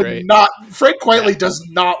 traditionally not. Frank Quitely does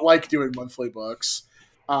not like doing monthly books.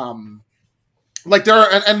 Like there are,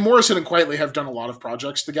 and Morrison and Quitely have done a lot of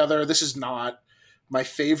projects together. This is not my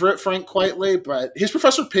favorite Frank Quitely, but his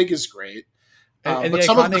Professor Pig is great. And but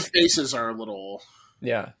some of the faces are a little.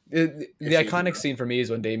 Yeah, the iconic scene for me is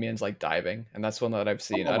when Damian's like diving, and that's one that I've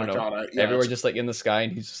seen. I don't know, God, everywhere, just like in the sky,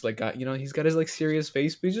 and he's just like he's got his like serious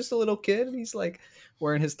face, but he's just a little kid, and he's like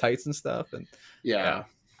wearing his tights and stuff, and yeah.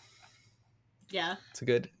 It's a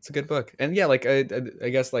good book, and yeah, like I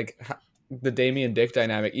guess like the Damian Dick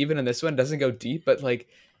dynamic, even in this one, doesn't go deep, but like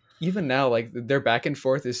even now, like their back and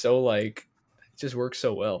forth is so like it just works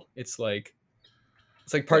so well. It's like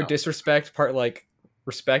part disrespect, part like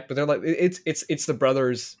respect, but they're like it's the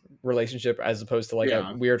brothers relationship as opposed to like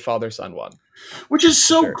a weird father-son one, which is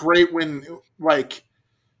so great when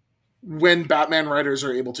Batman writers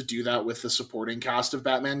are able to do that with the supporting cast of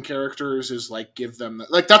Batman characters, is like give them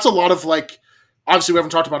like that's a lot of like, obviously we haven't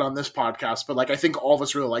talked about it on this podcast, but like I think all of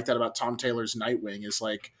us really like that about Tom Taylor's Nightwing, is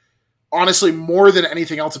like honestly more than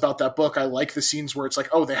anything else about that book, I like the scenes where it's like,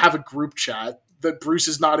 oh, they have a group chat that Bruce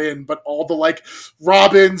is not in, but all the like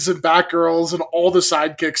Robins and Batgirls and all the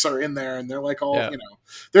sidekicks are in there, and they're like all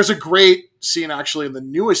there's a great scene actually in the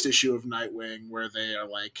newest issue of Nightwing where they are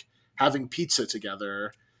like having pizza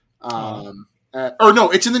together. Or no,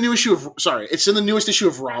 it's in the new issue of it's in the newest issue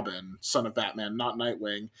of Robin, Son of Batman, not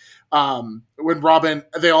Nightwing. When Robin,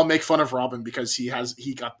 they all make fun of Robin because he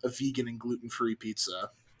got a vegan and gluten-free pizza.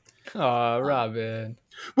 Oh, Robin.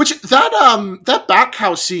 Which that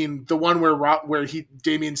Backhouse scene, the one where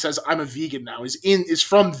Damian says I'm a vegan now, is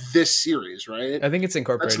from this series, right? I think it's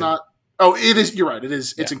incorporated. That's not. Oh, it is. You're right. It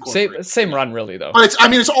is. It's incorporated. Same run, really, though. But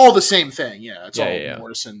it's all the same thing. Yeah, it's all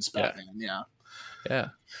Morrison's Batman. Yeah.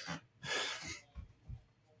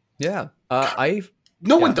 Yeah.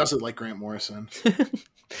 No one does it like Grant Morrison.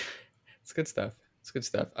 It's good stuff.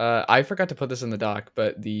 I forgot to put this in the doc,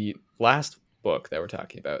 but the last book that we're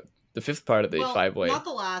talking about, the fifth part of the five-way. Not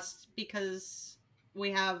the last, because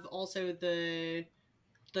we have also the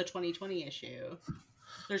 2020 issue.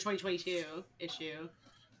 There's 2022 issue.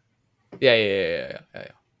 Yeah.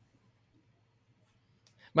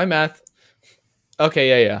 My math.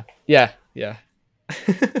 Okay, yeah.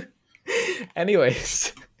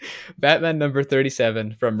 Anyways, Batman number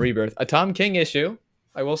 37 from Rebirth, a Tom King issue.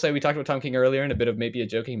 I will say we talked about Tom King earlier in a bit of maybe a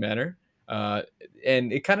joking manner.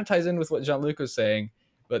 And it kind of ties in with what Jean-Luc was saying,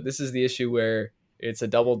 but this is the issue where it's a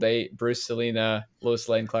double date, Bruce, Selina, Lois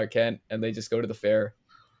Lane, Clark Kent, and they just go to the fair,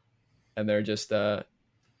 and it's a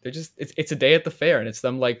day at the fair, and it's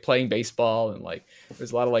them like playing baseball, and like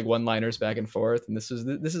there's a lot of like one-liners back and forth, and this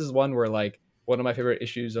is one where like one of my favorite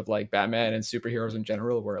issues of like Batman and superheroes in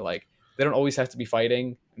general, where like they don't always have to be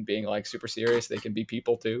fighting and being like super serious, they can be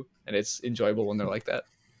people too, and it's enjoyable when they're like that.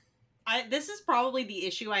 This is probably the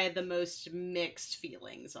issue I had the most mixed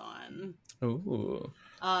feelings on. Ooh.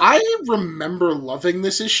 I remember loving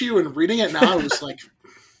this issue, and reading it now, I was like,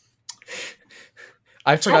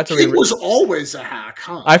 I forgot to reread. Was always a hack,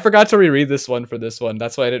 huh? I forgot to reread this one for this one.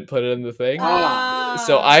 That's why I didn't put it in the thing.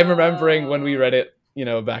 So I'm remembering when we read it,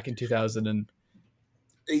 back in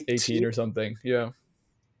 2018 or something. Yeah.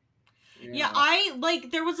 Yeah,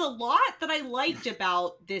 there was a lot that I liked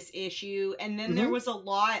about this issue, and then there was a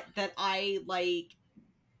lot that I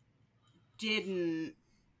didn't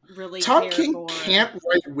really Tom care King for. Can't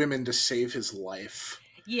write women to save his life.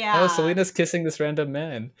 Yeah. Oh, Selena's kissing this random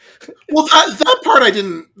man. Well, that part I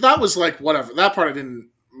didn't. That was whatever. That part I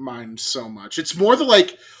didn't mind so much. It's more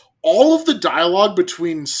the all of the dialogue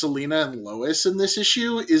between Selena and Lois in this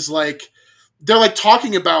issue is they're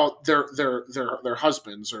talking about their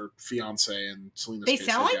husbands or fiance and Selena's. They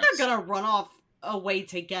sound like they're gonna run off away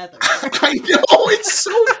together. I know, it's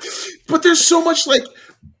so. But there's so much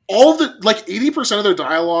all the 80% of their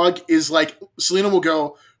dialogue is Selena will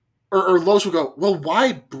go. Or Lois will go, well,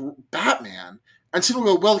 why Batman? And Selena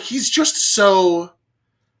will go, well, he's just so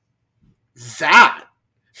that.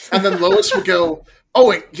 And then Lois will go, oh,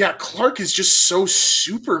 wait, yeah, Clark is just so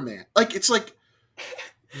Superman. It's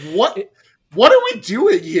what are we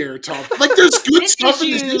doing here, Tom? There's good stuff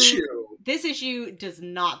in this issue. This issue does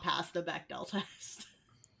not pass the Bechdel test.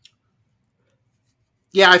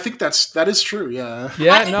 Yeah, I think that is true. Yeah.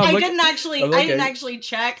 Yeah. I didn't actually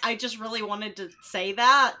check. I just really wanted to say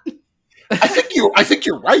that. I think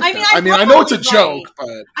you're right. I know it's a joke,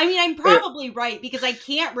 but I'm probably right because I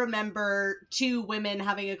can't remember two women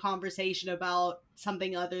having a conversation about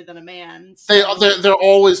something other than a man. So. They're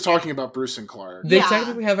always talking about Bruce and Clark. They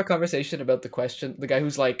technically have a conversation about the guy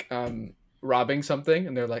who's robbing something,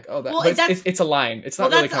 and they're like, "Oh, it's a line. It's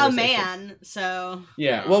not really that's a man." So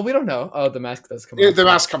yeah. Well, we don't know. Oh, the mask does come off. The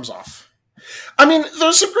mask comes off. I mean,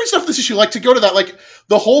 there's some great stuff in this issue. To go to that,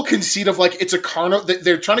 the whole conceit of it's a carnival.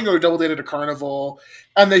 They're trying to go to double date at a carnival,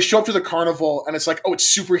 and they show up to the carnival, and it's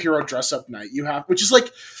it's superhero dress up night. Which is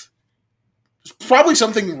probably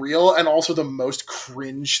something real, and also the most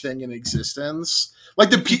cringe thing in existence.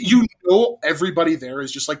 Everybody there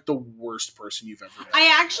is just the worst person you've ever met. I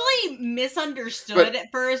actually misunderstood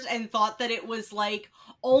at first and thought that it was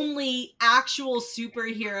only actual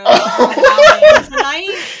superheroes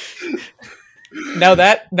tonight. Now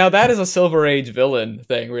that is a Silver Age villain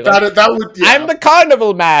thing. We're I'm the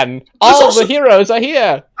carnival man. All the heroes are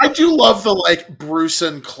here. I do love the Bruce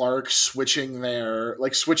and Clark switching their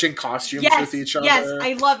switching costumes with each other. Yes,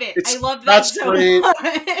 I love it. I love that. That's so great. Much.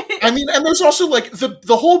 I mean, and there's also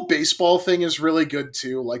the whole baseball thing is really good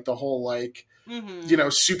too. The whole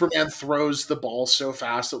Superman throws the ball so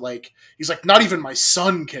fast that he's not even my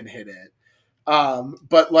son can hit it.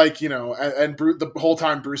 But and Bruce, the whole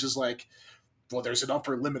time Bruce is well, there's an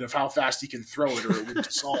upper limit of how fast he can throw it or it would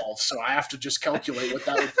dissolve. So I have to just calculate what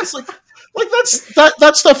that would. It's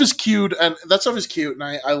that stuff is cute, and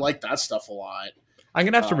I like that stuff a lot. I'm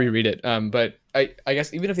gonna have to reread it. But I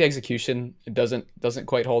guess even if the execution doesn't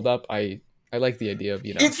quite hold up, I like the idea of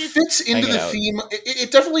it fits into the theme. It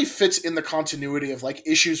definitely fits in the continuity of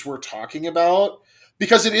issues we're talking about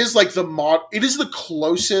because it is it is the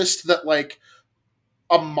closest that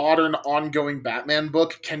a modern ongoing Batman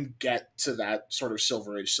book can get to that sort of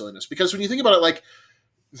Silver Age silliness. Because when you think about it,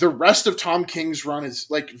 the rest of Tom King's run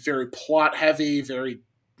is very plot heavy, very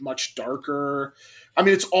much darker. I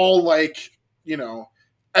mean, it's all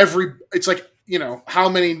how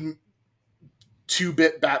many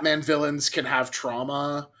 2-bit Batman villains can have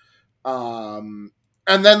trauma. And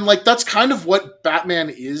then that's kind of what Batman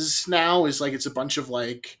is now is it's a bunch of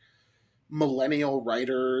millennial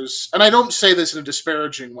writers, and I don't say this in a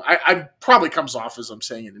disparaging way. I probably comes off as I'm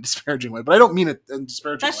saying it in a disparaging way, but I don't mean it in a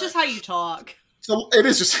disparaging way. That's just how you talk. So it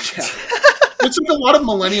is just it's a lot of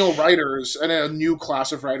millennial writers and a new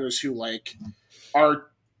class of writers who are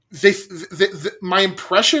my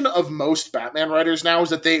impression of most Batman writers now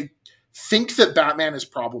is that they think that Batman is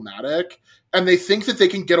problematic, and they think that they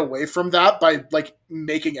can get away from that by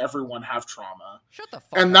making everyone have trauma. Shut the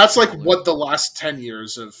fuck and that's what the last 10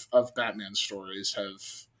 years of Batman stories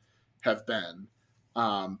have been.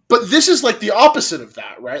 But this is like the opposite of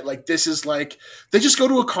that, right? Like this is like they just go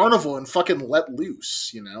to a carnival and fucking let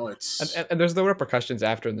loose, you know? It's and there's no repercussions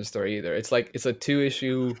after in the story either. It's like it's a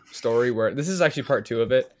 2-issue story where this is actually part 2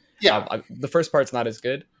 of it. Yeah, the first part's not as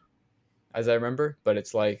good as I remember, but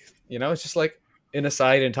it's like, you know, it's just like an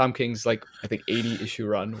aside in Tom King's like I think 80-issue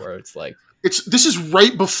run where it's like this is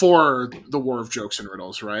right before the War of Jokes and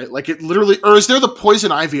Riddles, right? Like it literally, or is there the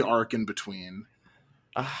Poison Ivy arc in between?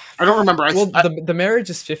 I don't remember. The marriage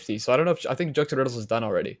is 50, so I don't know if I think Jokes and Riddles is done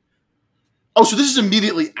already. Oh, so this is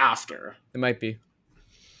immediately after. It might be.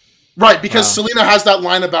 Right, because Selena has that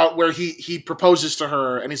line about where he proposes to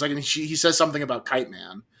her, and he's like, and he says something about Kite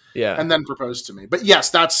Man. Yeah. and then proposed to me. But yes,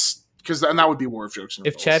 that's because that would be War of Jokes and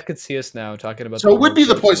If Riddles. Chad could see us now talking about, So it would be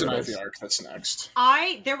the Jokes and Poison Riddles. Ivy arc that's next.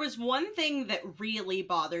 There was one thing that really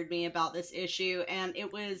bothered me about this issue, and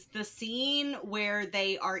it was the scene where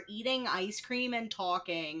they are eating ice cream and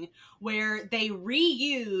talking, where they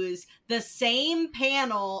reuse the same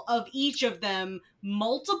panel of each of them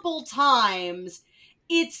multiple times.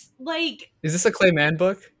 It's like, Is this a Clayman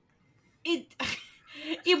book?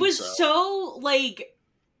 it was so like,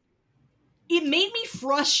 it made me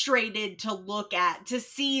frustrated to look at, to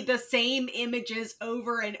see the same images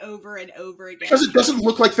over and over and over again. Because it doesn't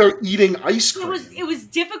look like they're eating ice cream. It was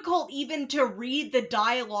difficult even to read the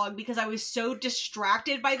dialogue because I was so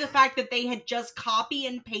distracted by the fact that they had just copy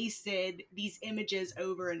and pasted these images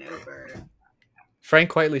over and over.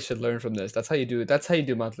 Frank Whiteley should learn from this. That's how you do it. That's how you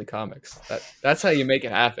do monthly comics. That's how you make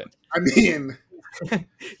it happen. I mean,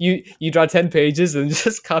 you draw 10 pages and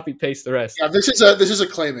just copy paste the rest. yeah, this is a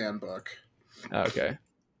Clayman book. Okay.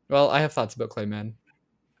 Well, I have thoughts about Clayman.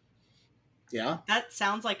 Yeah, That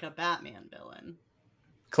sounds like a Batman villain.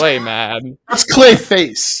 Clayman. that's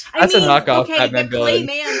Clayface. That's a knockoff Batman but villain.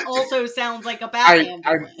 Clayman also sounds like a Batman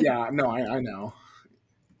villain. I know.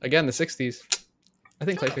 Again, the 60s. I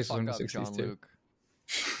think Shut Clayface the was in the fuck up, 60s John too. Luke.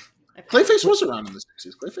 Clayface was around in the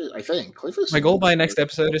 60s. Clayface, I think. Clayface. My goal by next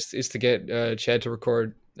episode is to get Chad to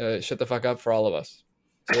record Shut the Fuck Up for all of us.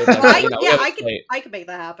 So that, I could make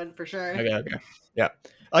that happen for sure. Okay. Yeah.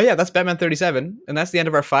 Oh yeah, that's Batman 37, and that's the end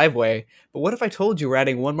of our 5-way. But what if I told you we're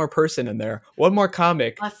adding one more person in there, one more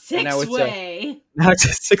comic? A 6-way. Now it's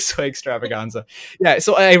a 6-way extravaganza. Yeah,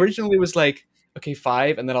 so I originally was like, okay,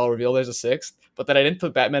 5, and then I'll reveal there's a 6th. But then I didn't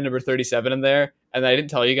put Batman number 37 in there, and I didn't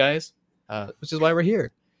tell you guys, which is why we're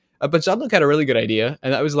here. But John Luke had a really good idea,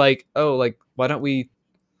 and that was like, oh, like why don't we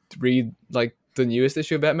read like the newest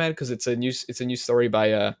issue of Batman, because it's a new story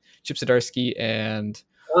by Chip Zdarsky and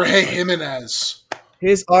Jorge Jimenez.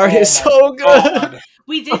 His art is so good. God.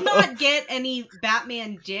 We did not get any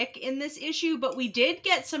Batman dick in this issue, but we did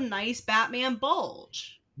get some nice Batman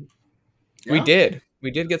bulge. Yeah. We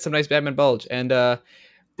did get some nice Batman bulge, and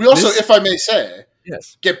We also, if I may say,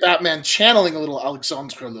 yes, get Batman channeling a little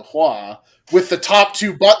Alexandre Leroy with the top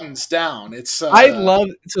 2 buttons down. It's I love.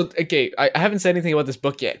 So okay, I haven't said anything about this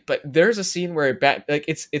book yet, but there's a scene where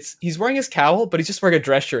it's he's wearing his cowl, but he's just wearing a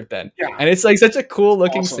dress shirt then, Yeah. and it's like such a cool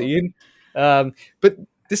looking Awesome. scene. But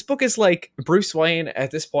this book is like Bruce Wayne at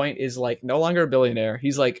this point is like no longer a billionaire.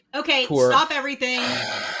 He's like Okay, poor. stop everything.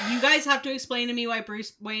 You guys have to explain to me why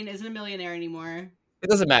Bruce Wayne isn't a millionaire anymore. It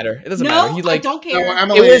doesn't matter. It doesn't No, matter. He like I don't care. No,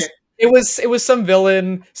 Emily, it was some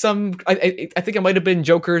villain. I think it might have been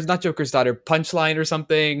not Joker's daughter, Punchline or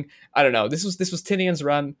something. I don't know. This was Tinian's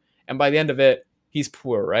run, and by the end of it, he's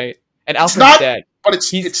poor, right? And Alfred's not- dead. but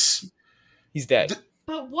He's dead.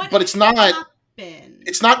 But it's not. happened?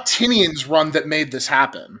 It's not Tinian's run that made this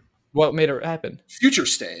happen. What made it happen? Future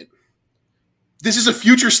State. This is a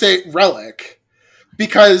Future State relic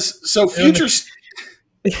because Future.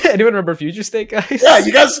 Anyone remember Future State, guys? Yeah,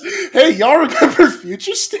 you guys. Hey, y'all remember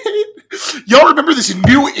Future State? Y'all remember this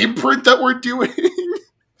new imprint that we're doing?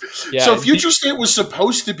 Yeah, so Future State was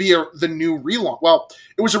supposed to be the new relaunch. Well,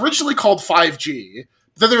 it was originally called 5G.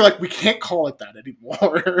 Then they're like, we can't call it that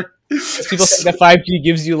anymore. People think that 5G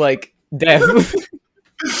gives you like death.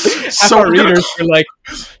 Half So our readers were like,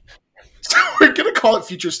 So we're going to call it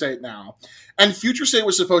Future State now. And Future State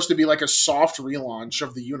was supposed to be like a soft relaunch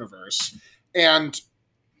of the universe. And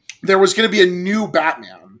there was going to be a new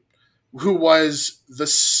Batman who was the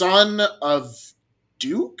son of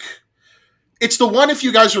Duke. It's the one, if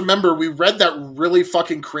you guys remember, we read that really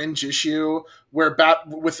fucking cringe issue where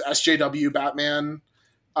with SJW Batman.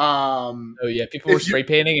 oh yeah, people were spray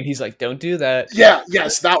painting, and he's like, "Don't do that." Yeah,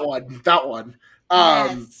 yes, that one.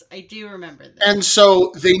 Yes, I do remember that. And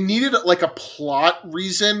so they needed like a plot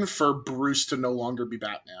reason for Bruce to no longer be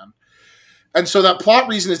Batman. And so that plot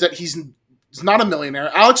reason is that he's not a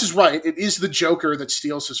millionaire. Alex is right. It is the Joker that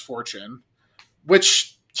steals his fortune,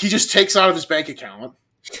 which he just takes out of his bank account.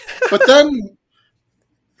 But then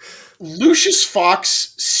Lucius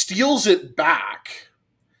Fox steals it back.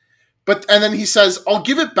 And then he says, I'll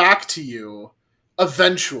give it back to you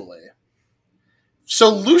eventually. So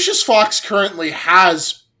Lucius Fox currently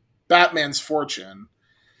has Batman's fortune,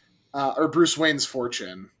 or Bruce Wayne's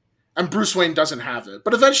fortune, and Bruce Wayne doesn't have it.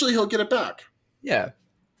 But eventually he'll get it back. Yeah.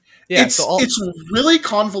 It's really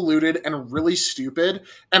convoluted and really stupid,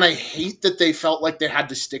 and I hate that they felt like they had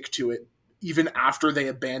to stick to it even after they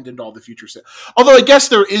abandoned all the Future State. Although I guess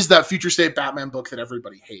there is that Future State Batman book that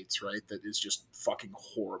everybody hates, right? That is just fucking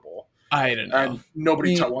horrible. I don't know. And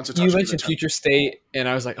nobody wants to touch it. You mentioned Future State, and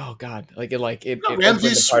I was like, oh god, like it ran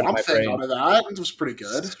the Swamp Thing out of that. It was pretty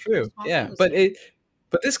good. It's true, yeah. But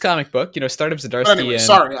this comic book, Stardom Zdarsky. Anyway,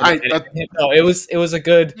 sorry, it was a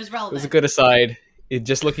good It was a good aside.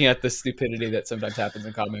 Just looking at the stupidity that sometimes happens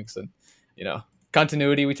in comics, and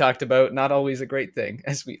continuity we talked about, not always a great thing,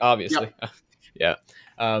 as we obviously, yeah.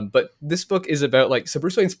 But this book is about so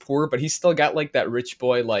Bruce Wayne's poor, but he's still got like that rich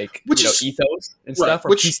boy ethos and stuff,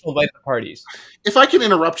 where he's still invited to parties. If I can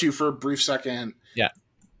interrupt you for a brief second, yeah.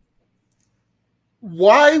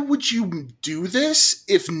 Why would you do this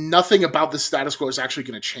if nothing about the status quo is actually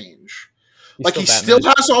going to change? He still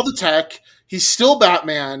has all the tech. He's still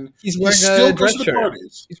Batman. He's wearing a dress shirt.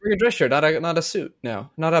 He's wearing a dress shirt, not a suit.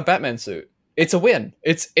 No, not a Batman suit. It's a win.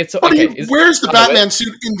 It's okay. Where's the Batman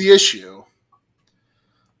suit in the issue?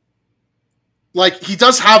 He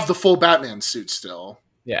does have the full Batman suit still.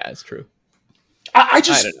 Yeah, it's true. I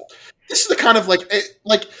don't know. This is the kind of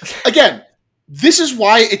again, this is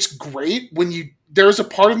why it's great when there's a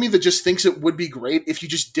part of me that just thinks it would be great if you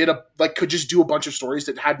just could just do a bunch of stories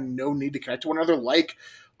that had no need to connect to one another, like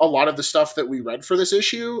a lot of the stuff that we read for this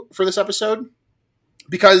episode.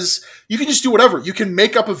 Because you can just do whatever. You can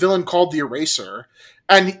make up a villain called the Eraser,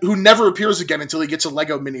 and who never appears again until he gets a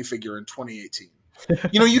Lego minifigure in 2018.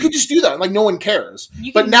 You can just do that. No one cares.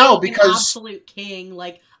 But now, because an absolute king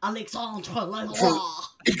like Alexandre Lenoir.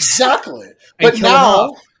 Exactly. But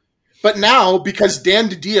now, because Dan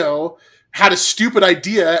DiDio had a stupid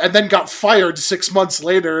idea and then got fired 6 months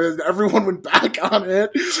later, and everyone went back on it,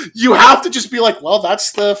 you have to just be like, well,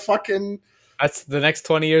 that's the next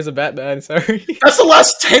 20 years of Batman, sorry. That's the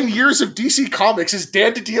last 10 years of DC Comics, is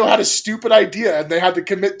Dan DiDio had a stupid idea and they had to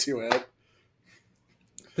commit to it.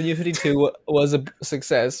 The New 52 was a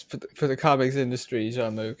success for the comics industry,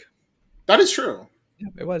 Jean-Luc. That is true. Yeah,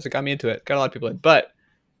 it was. It got me into it. Got a lot of people in. But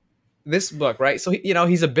this book, right? So,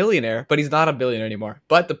 he's a billionaire, but he's not a billionaire anymore.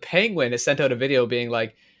 But the Penguin has sent out a video being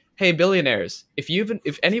like, hey, billionaires, if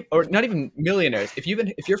not even millionaires, if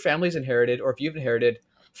your family's inherited, or if you've inherited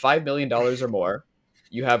 $5 million or more,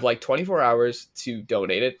 you have 24 hours to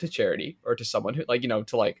donate it to charity, or to someone who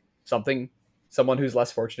someone who's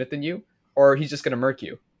less fortunate than you, or he's just going to murk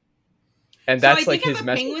you. And that's his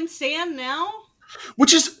message. Penguin stand now?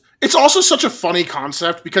 It's also such a funny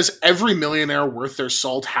concept, because every millionaire worth their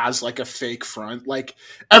salt has a fake front.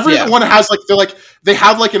 Everyone has they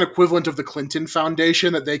have an equivalent of the Clinton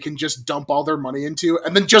Foundation that they can just dump all their money into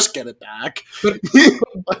and then just get it back. But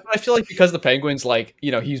I feel because the Penguin's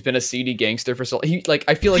he's been a seedy gangster for so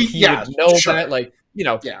I feel he would know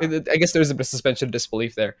that I guess there's a suspension of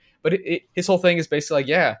disbelief there. But his whole thing is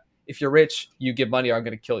basically if you're rich, you give money, or I'm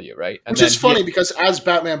going to kill you, right? Which is funny, because as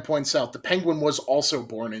Batman points out, the Penguin was also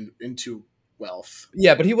born into wealth.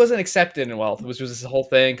 Yeah, but he wasn't accepted in wealth, which was this whole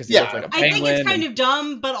thing, because he looked like a penguin. I think it's kind of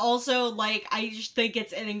dumb, but also, I just think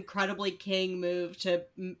it's an incredibly king move to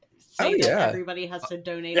say that everybody has to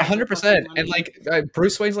donate. 100%. And,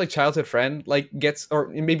 Bruce Wayne's, childhood friend, gets, or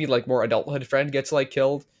maybe, more adulthood friend gets,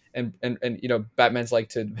 killed, and Batman's, to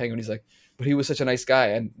Penguin, he's like, but he was such a nice guy,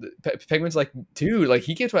 and Penguin's like, dude,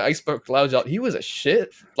 he came to my Iceberg Lounge out. He was a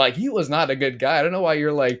shit. He was not a good guy. I don't know why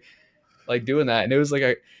you're doing that. And it was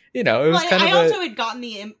it was kind of. I also had gotten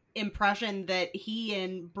the impression that he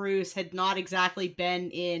and Bruce had not exactly been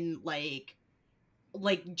in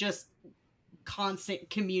just constant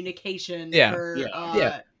communication.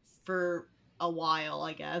 For a while,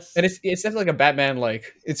 I guess. And it's definitely a Batman,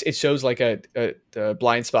 it shows a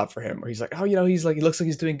blind spot for him, where he's he looks like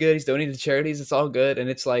he's doing good, he's donating to charities, it's all good, and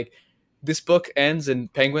it's this book ends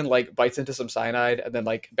and Penguin bites into some cyanide, and then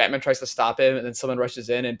Batman tries to stop him, and then someone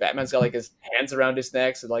rushes in, and Batman's got his hands around his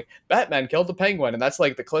neck, and Batman killed the Penguin, and that's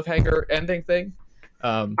the cliffhanger ending thing.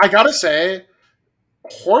 I gotta say,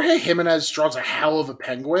 Jorge Jimenez draws a hell of a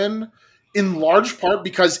Penguin, in large part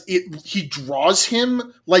because he draws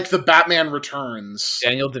him like the Batman Returns.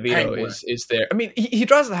 Daniel DeVito is there. I mean, he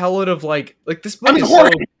draws the hell out of this book.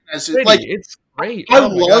 Jorge is so pretty. It's great.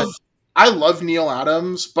 I love Neil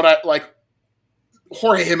Adams, but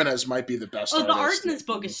Jorge Jimenez might be the best. Oh, the art in this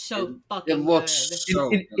book is so fucking good. It looks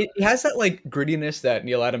so good. It has that grittiness that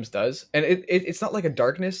Neil Adams does, and it's not a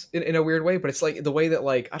darkness in a weird way, but it's the way that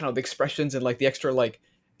I don't know, the expressions and the extra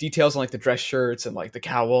details on the dress shirts and the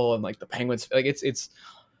cowl and the penguins,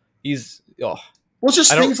 he's Well, it's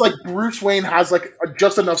just things like Bruce Wayne has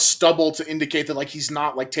just enough stubble to indicate that he's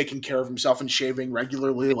not taking care of himself and shaving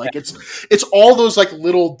regularly. It's all those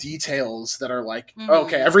little details that are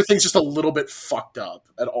okay, everything's just a little bit fucked up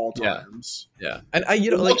at all times. Yeah. And I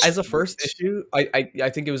as a first issue, I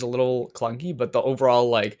think it was a little clunky, but the overall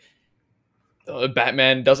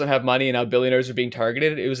Batman doesn't have money and now billionaires are being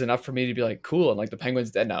targeted, it was enough for me to be like, cool, and like the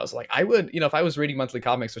Penguin's dead now. So like I would, if I was reading monthly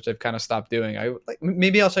comics, which I've kind of stopped doing, I would, like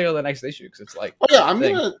maybe I'll check out the next issue because it's like, oh yeah, I'm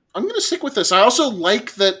gonna stick with this. I also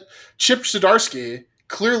like that Chip Zdarsky,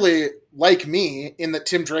 clearly like me, in that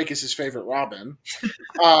Tim Drake is his favorite Robin,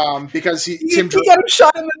 because he got him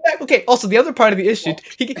shot in the neck. Okay, also the other part of the issue,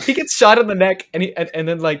 he gets shot in the neck, and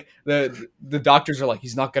then like the doctors are like,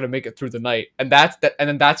 he's not gonna make it through the night, and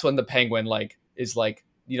then that's when the Penguin like is like,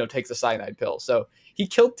 takes a cyanide pill. So he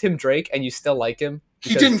killed Tim Drake, and you still like him.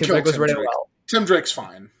 He didn't Tim kill Drake was Tim ready Drake. well. Tim Drake's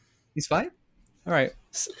fine. He's fine. All right.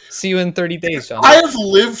 See you in 30 days, John. I have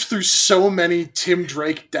lived through so many Tim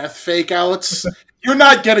Drake death fake outs. You're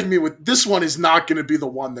not getting me with this one. Is not going to be the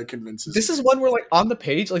one that convinces. This me. is one where, like, on the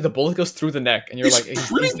page, like the bullet goes through the neck, and you're he's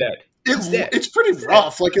dead. He's dead. It's pretty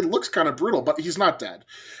rough. Like, it looks kind of brutal, but he's not dead.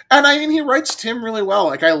 And I mean, he writes Tim really well.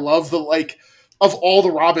 Like, I love the of all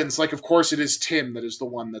the Robins. Like, of course, it is Tim that is the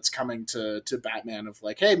one that's coming to Batman. Of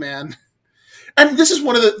like, hey, man. And this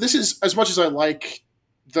is as much as I like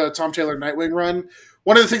the Tom Taylor Nightwing run.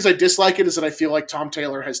 One of the things I dislike it is that I feel like Tom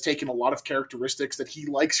Taylor has taken a lot of characteristics that he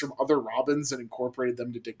likes from other Robins and incorporated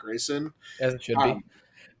them to Dick Grayson. As it should be.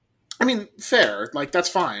 I mean, fair. Like, that's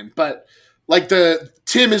fine. But, like,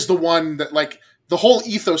 Tim is the one that, like, the whole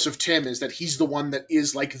ethos of Tim is that he's the one that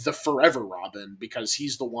is, like, the forever Robin, because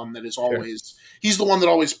he's the one that is always, he's the one that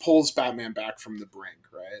always pulls Batman back from the brink,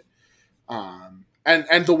 right?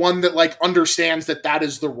 And the one that, like, understands that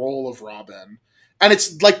is the role of Robin. And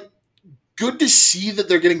it's, like, good to see that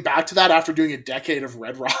they're getting back to that after doing a decade of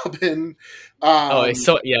Red Robin. Just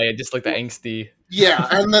like the angsty. Yeah,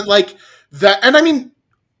 and then like that, and I mean,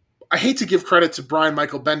 I hate to give credit to Brian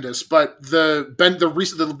Michael Bendis, but the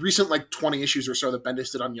recent like 20 issues or so that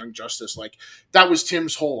Bendis did on Young Justice, like that was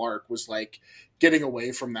Tim's whole arc, was like getting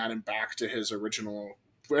away from that and back to his original,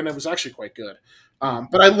 and it was actually quite good.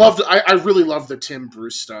 But I really loved the Tim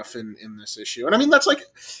Bruce stuff in this issue, and I mean that's like,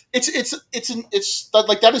 it's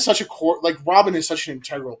like that is such a core, like Robin is such an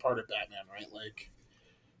integral part of Batman, right? Like,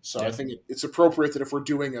 so yeah. I think it's appropriate that if we're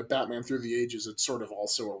doing a Batman through the ages, it's sort of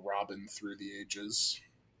also a Robin through the ages.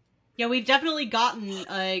 Yeah, we've definitely gotten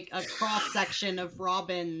a cross section of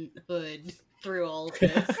Robin Hood through all of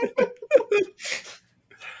this.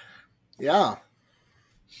 Yeah.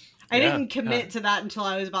 I didn't commit to that until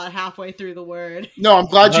I was about halfway through the word. No, I'm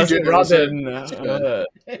glad you did. Robin, a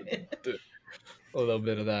little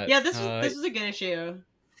bit of that. Yeah, this was a good issue.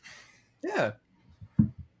 Yeah.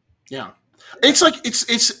 Yeah. It's like,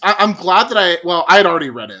 I'm glad that I had already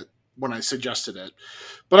read it when I suggested it,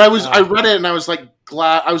 but I read it and I was like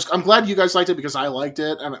I'm glad you guys liked it because I liked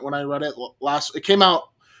it. And when I read it it came out,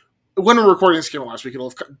 when we're recording this came out last week,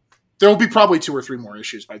 there will be probably 2 or 3 more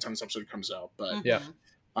issues by the time this episode comes out, but yeah.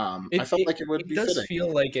 I felt like it would be does fitting.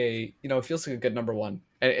 Feel like it feels like a good number one,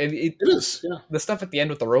 and it is. Yeah, the stuff at the end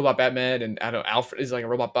with the robot Batman and I don't know, Alfred is like a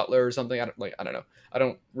robot butler or something. I don't know. I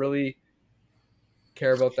don't really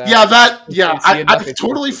care about that. Yeah, I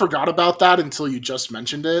totally forgot about that until you just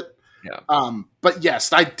mentioned it. Yeah. But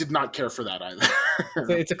yes, I did not care for that either.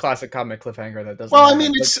 It's a classic comic cliffhanger that doesn't. Well, I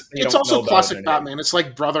mean, it's also classic Batman. It's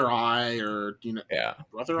like Brother Eye, or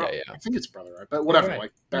Brother Eye. Yeah. I think it's Brother Eye, but whatever. Right.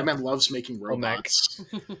 Like Batman loves making robots.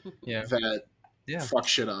 That fuck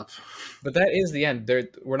shit up. But that is the end.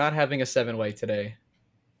 We're not having a 7-way today.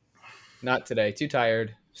 Not today. Too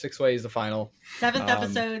tired. 6-way is the final. 7th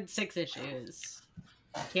episode, 6 issues.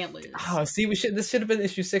 Can't lose. Oh, see, this should have been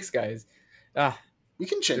issue 6, guys. We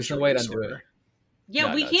can change. There's no way to undo it.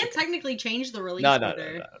 Yeah, we can't technically change the release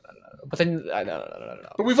order. No. But then, no.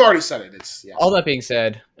 But we've already said it. All that being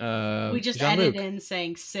said, we just edited in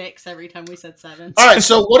saying 6 every time we said 7. All right.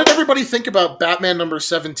 So, what did everybody think about Batman number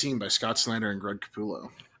 17 by Scott Snyder and Greg Capullo?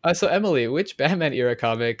 So, Emily, which Batman era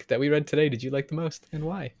comic that we read today did you like the most, and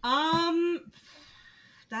why?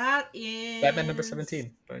 That is Batman number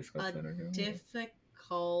 17 by Scott Snyder.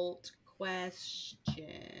 Difficult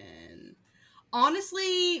question.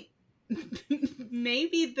 Honestly,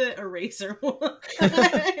 maybe the Eraser one.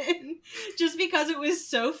 Just because it was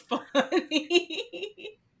so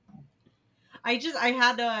funny. I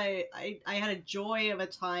had a joy of a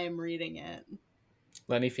time reading it.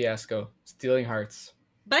 Lenny Fiasco, Stealing Hearts.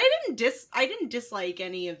 But I didn't dislike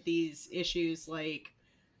any of these issues, like,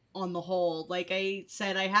 on the whole. Like I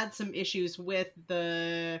said, I had some issues with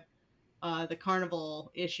the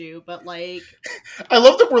Carnival issue, but like, I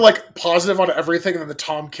love that we're like positive on everything, and then the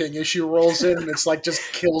Tom King issue rolls in, and it's like just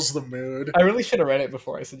kills the mood. I really should have read it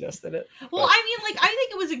before I suggested it. Well, I mean, like, I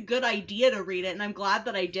think it was a good idea to read it, and I'm glad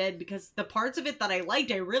that I did, because the parts of it that I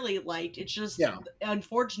liked, I really liked. It's just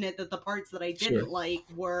unfortunate that the parts that I didn't like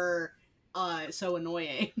were so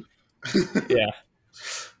annoying. Yeah.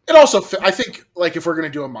 It also, I think, like if we're gonna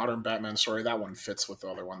do a modern Batman story, that one fits with the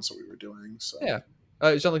other ones that we were doing. So Yeah.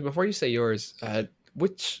 Jean-Luc, before you say yours,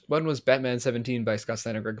 which one was Batman 17 by Scott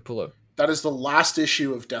Snyder and Greg Capullo? that is the last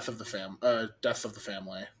issue of Death of the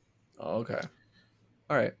Family. Oh, okay.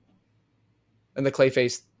 All right. And the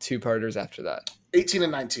Clayface two-parters after that. 18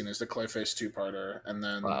 and 19 is the Clayface two-parter, and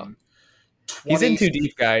then Wow. 20, He's in too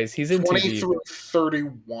deep, guys. He's in too 20 deep. through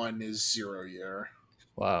 31 is 0 Year.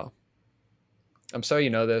 Wow. I'm sorry you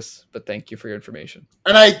know this, but thank you for your information.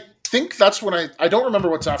 And I think that's when I don't remember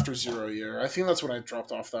what's after 0 Year. I think that's when I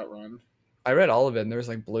dropped off that run. I read all of it, and there was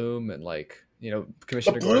like Bloom and like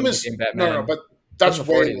Commissioner But Bloom Gordon is became Batman. no, but that's In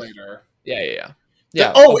the way 40s. later. Yeah.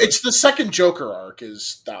 It's the second Joker arc.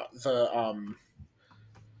 Is that the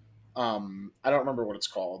I don't remember what it's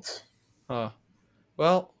called. Huh.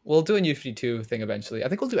 Well, we'll do a New 52 thing eventually. I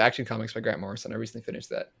think we'll do Action Comics by Grant Morrison. I recently finished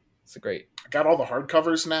that. It's I got all the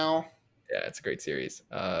hardcovers now. Yeah, it's a great series.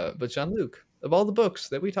 But Jean-Luc, of all the books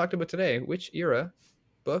that we talked about today, which era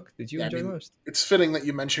book did you enjoy most? It's fitting that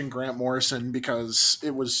you mentioned Grant Morrison because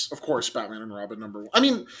it was, of course, Batman and Robin #1. I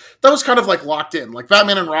mean, that was kind of like locked in. Like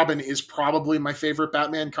Batman and Robin is probably my favorite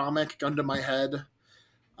Batman comic, gun to my head.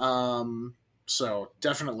 So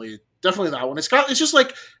definitely that one. It's just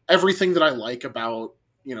like everything that I like about,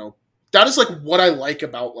 that is like what I like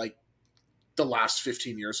about like the last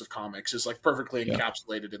 15 years of comics is like perfectly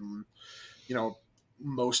encapsulated in,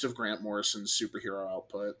 most of Grant Morrison's superhero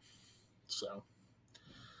output. So.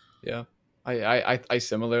 Yeah, I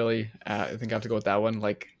similarly I think I have to go with that one.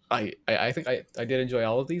 Like I think I did enjoy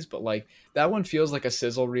all of these, but like that one feels like a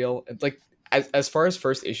sizzle reel. Like as far as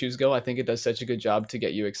first issues go, I think it does such a good job to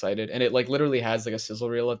get you excited, and it like literally has like a sizzle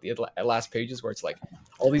reel at the last pages where it's like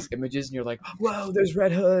all these images, and you're like, whoa, there's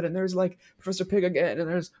Red Hood, and there's like Professor Pig again, and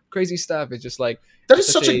there's crazy stuff. It's just like that is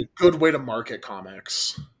such a good way to market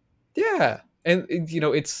comics. Yeah, and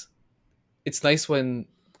it's nice when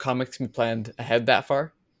comics can be planned ahead that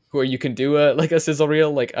far, where you can do a sizzle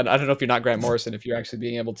reel. Like I don't know if you're not Grant Morrison, if you're actually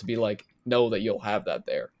being able to be like know that you'll have that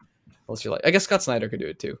there. Unless you're like, I guess Scott Snyder could do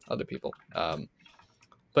it too. Other people,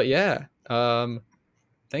 but yeah.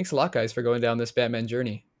 Thanks a lot, guys, for going down this Batman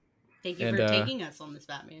journey. Thank you for taking us on this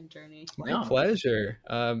Batman journey. My pleasure.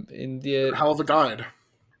 In the hell of a guide.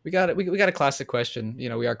 We got a classic question.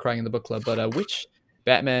 We are crying in the book club, but which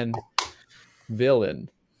Batman villain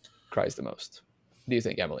cries the most? Do you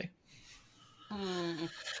think, Emily?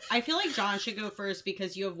 I feel like John should go first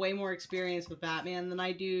because you have way more experience with Batman than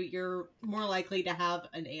I do. You're more likely to have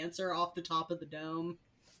an answer off the top of the dome.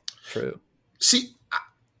 True. See,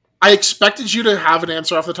 I expected you to have an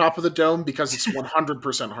answer off the top of the dome because it's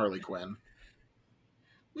 100% Harley Quinn.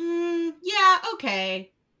 Yeah,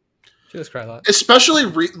 okay. She does cry a lot. Especially,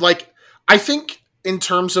 I think in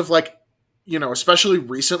terms of, especially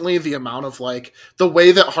recently, the amount of, the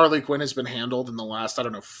way that Harley Quinn has been handled in the last,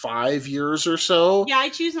 5 years or so. Yeah, I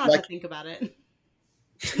choose not to think about it.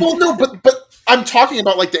 Well, no, but I'm talking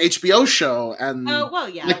about, the HBO show and,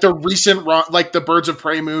 the recent, the Birds of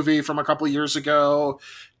Prey movie from a couple years ago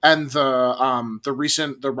and the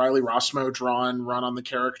recent, the Riley Rossmo drawn run on the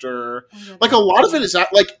character. A lot of it is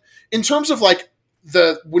in terms of,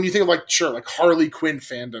 when you think of Harley Quinn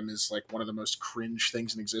fandom is one of the most cringe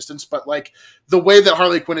things in existence, but the way that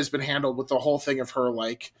Harley Quinn has been handled with the whole thing of her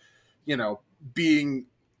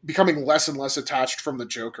becoming less and less attached from the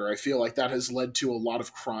Joker, I feel like that has led to a lot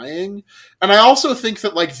of crying. And I also think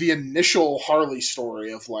that the initial Harley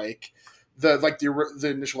story of the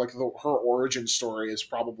initial her origin story is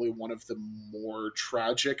probably one of the more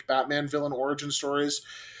tragic Batman villain origin stories.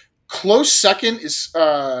 Close second is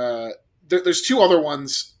there's two other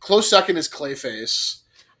ones. Close second is Clayface.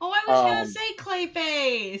 Oh, I was going to say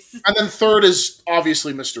Clayface. And then third is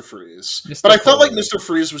obviously Mr. Freeze. But I felt like Mr.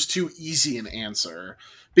 Freeze was too easy an answer.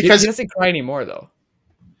 Because he doesn't cry anymore, though.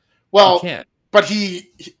 Well, he can't. But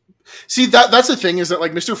see, that's the thing is that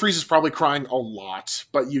Mr. Freeze is probably crying a lot,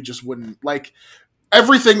 but you just wouldn't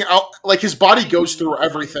everything out. His body goes through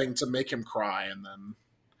everything to make him cry, and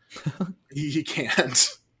then he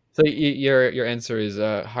can't. So your answer is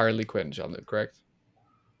Harley Quinn, Jean-Luc, correct?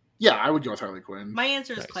 Yeah, I would go with Harley Quinn. My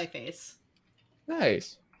answer is Clayface.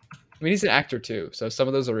 Nice. I mean, he's an actor too, so some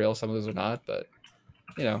of those are real, some of those are not. But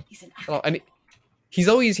he's an actor. Well, and he's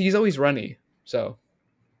always runny. So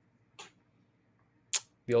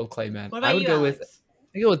the old Clayman. What about I go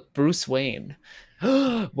with Bruce Wayne.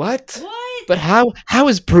 What? What? But how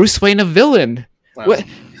is Bruce Wayne a villain? Wow. What?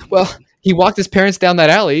 Well, he walked his parents down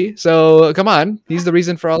that alley, so come on. He's the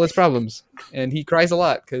reason for all his problems. And he cries a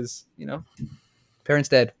lot because, parents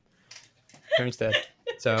dead.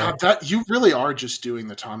 So God, you really are just doing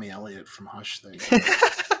the Tommy Elliott from Hush thing.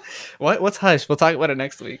 What's Hush? We'll talk about it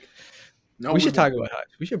next week. No, we should talk about Hush.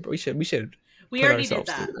 We should. We put already did ourselves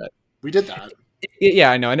that. through that. We did that. Yeah,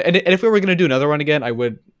 I know. And if we were gonna do another one again, I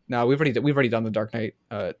would. No, we've already done the Dark Knight,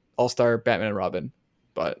 All-Star, Batman and Robin.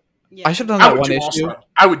 But Yeah. I should have done that one issue. All-Star.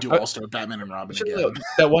 I would do All-Star Batman and Robin again.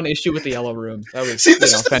 That one issue with the yellow room. That was See,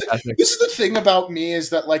 fantastic. This is the thing about me is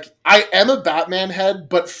that like I am a Batman head,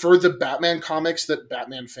 but for the Batman comics that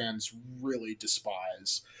Batman fans really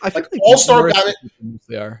despise, I feel like All-Star Batman,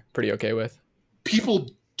 they are pretty okay with. People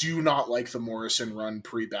do not like the Morrison run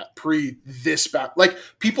pre this bat. Like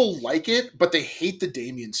people like it, but they hate the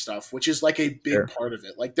Damian stuff, which is like a big part of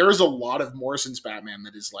it. Like there is a lot of Morrison's Batman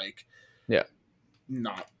that is like,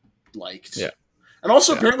 not liked. Yeah. And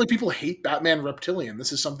also, apparently, people hate Batman Reptilian.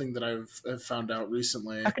 This is something that I've found out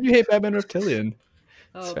recently. How can you hate Batman Reptilian?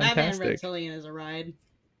 Oh, Batman Reptilian is a ride.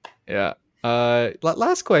 Yeah.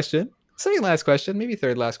 Last question. Second last question. Maybe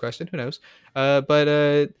third last question. Who knows? But I'm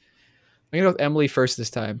going to go with Emily first this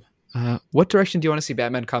time. What direction do you want to see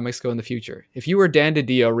Batman comics go in the future? If you were Dan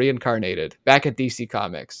DiDio reincarnated, back at DC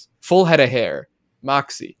Comics, full head of hair,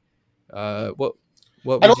 Moxie, what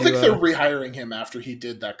I don't think they're rehiring him after he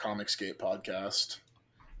did that Comicsgate podcast.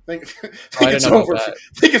 I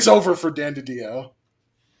think it's over for Dan DiDio.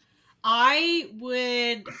 I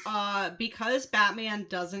would, because Batman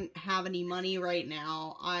doesn't have any money right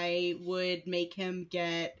now, I would make him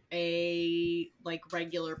get a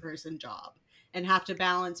regular person job and have to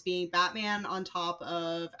balance being Batman on top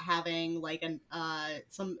of having either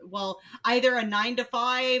a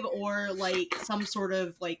 9-to-5 or some sort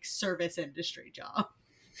of service industry job.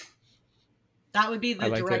 That would be the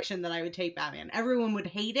direction that I would take Batman. Everyone would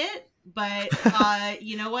hate it, but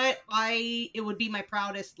you know what? It would be my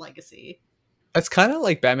proudest legacy. That's kind of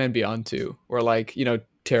like Batman Beyond 2, where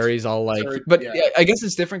Terry's all but yeah, I guess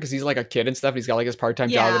it's different because he's a kid and stuff. And he's got his part-time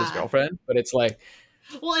job with his girlfriend, but it's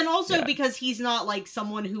well, and also because he's not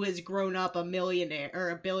someone who has grown up a millionaire or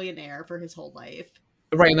a billionaire for his whole life.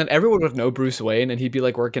 Right, and then everyone would know Bruce Wayne, and he'd be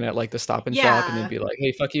working at the Stop and Shop, and they'd be like,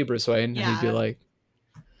 "Hey, fuck you, Bruce Wayne," and he'd be like,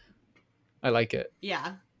 "I like it.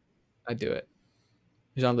 Yeah, I'd do it."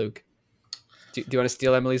 Jean-Luc, do you want to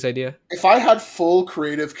steal Emily's idea? If I had full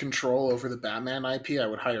creative control over the Batman IP, I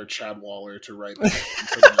would hire Chad Waller to write Batman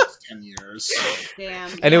for the next 10 years.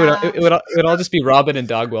 Damn. And it would all just be Robin and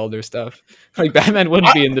Dog Welder stuff. Batman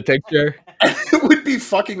wouldn't be in the picture. It would be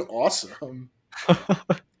fucking awesome.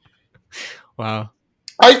 Wow.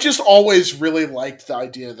 I just always really liked the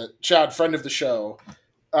idea that Chad, friend of the show,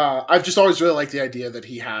 I've just always really liked the idea that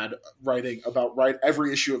he had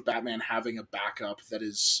every issue of Batman having a backup that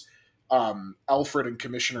is Alfred and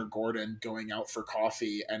Commissioner Gordon going out for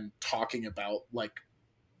coffee and talking about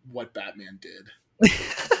what Batman did.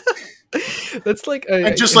 That's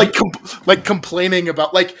complaining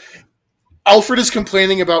about Alfred is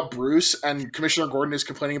complaining about Bruce and Commissioner Gordon is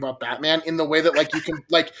complaining about Batman in the way that you can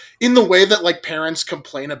in the way that parents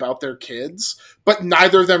complain about their kids, but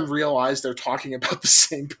neither of them realize they're talking about the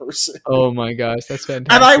same person. Oh my gosh, that's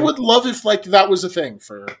fantastic. And I would love if that was a thing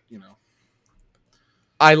for,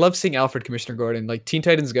 I love seeing Alfred, Commissioner Gordon. Teen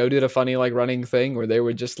Titans Go did a funny running thing where they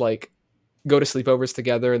would just go to sleepovers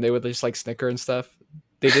together and they would just snicker and stuff.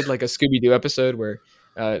 They did a Scooby-Doo episode where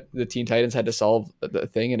the Teen Titans had to solve the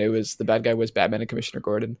thing, and it was the bad guy was Batman and Commissioner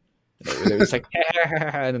Gordon. And they was and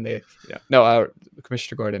then they,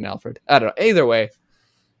 Commissioner Gordon and Alfred. I don't know. Either way,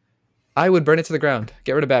 I would burn it to the ground.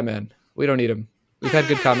 Get rid of Batman. We don't need him. We've had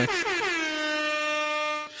good comics.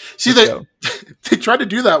 See, they tried to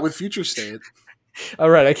do that with Future State.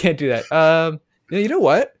 All right, I can't do that. You know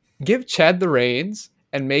what? Give Chad the reins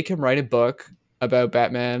and make him write a book about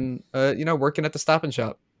Batman. Working at the Stop and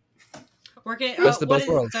Shop. Best of both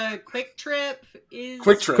worlds. The Quick Trip is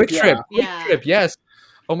Quick Trip. Yeah. Trip, yes.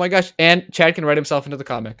 Oh my gosh! And Chad can write himself into the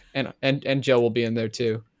comic, and Joe will be in there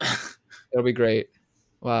too. It'll be great.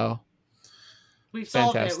 Wow. We've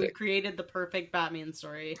solved it. We've created the perfect Batman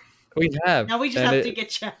story. We have. Now we just have to get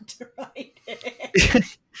Chad to write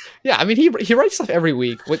it. Yeah, I mean he writes stuff every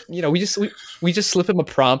week. We just slip him a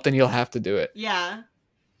prompt and he'll have to do it. Yeah.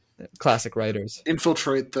 Classic writers.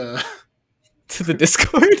 Infiltrate the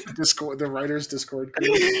Discord. The writers' Discord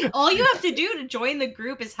group. All you have to do to join the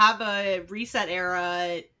group is have a Reset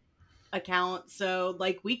Era account. So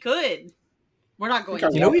we could. We're not going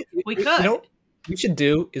to. We could. We should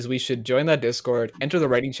do is we should join that Discord, enter the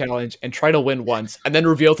writing challenge, and try to win once, and then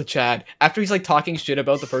reveal to Chad after he's talking shit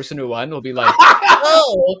about the person who won. We'll be like,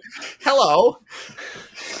 "Oh, hello."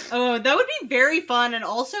 Oh, that would be very fun and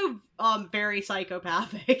also very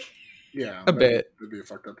psychopathic. Yeah, a bit. It'd be a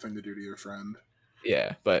fucked up thing to do to your friend.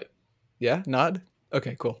 Yeah, but nod.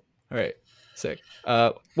 Okay, cool. All right, sick.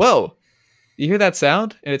 Whoa, You hear that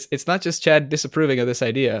sound? And it's not just Chad disapproving of this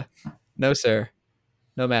idea. No, sir.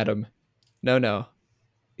 No, madam. No.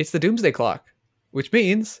 It's the Doomsday Clock, which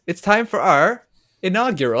means it's time for our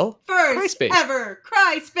inaugural First CrySpace. ever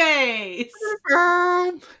CrySpace.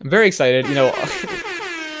 I'm very excited.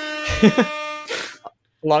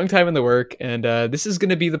 Long time in the work, and this is going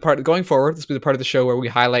to be the part going forward. This will be the part of the show where we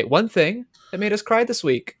highlight one thing that made us cry this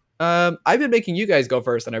week. I've been making you guys go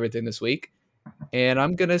first on everything this week, and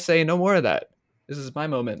I'm going to say no more of that. This is my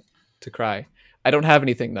moment to cry. I don't have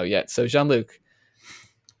anything though yet. So Jean-Luc,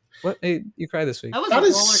 what made you cry this week? That was a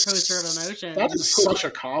roller coaster of emotions. That is such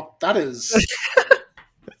a cop. That is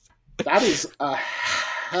a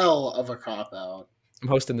hell of a cop out. I'm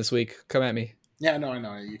hosting this week. Come at me. Yeah, no, I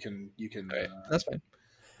know. You can. Right. That's fine.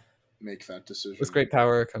 Make that decision. With great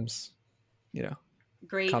power comes,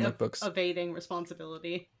 great comic books. Evading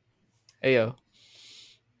responsibility. Ayo.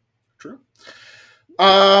 True.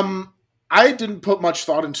 I didn't put much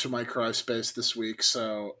thought into my CrySpace this week,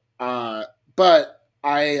 so but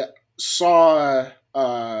I saw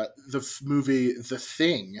the movie The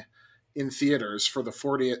Thing in theaters for the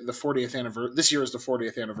 40th anniversary. This year is the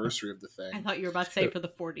 40th anniversary of The Thing. I thought you were about to say for the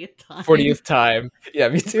 40th time. 40th time. Yeah,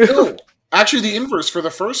 me too. No, actually, the inverse, for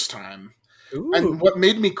the first time. Ooh. And what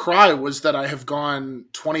made me cry was that I have gone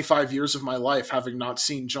 25 years of my life having not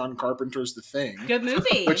seen John Carpenter's The Thing. Good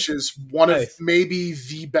movie. Which is one Nice. of maybe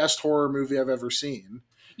the best horror movie I've ever seen.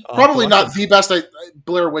 Oh, Probably awesome. not the best.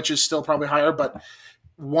 Blair Witch is still probably higher, but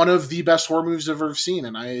one of the best horror movies I've ever seen.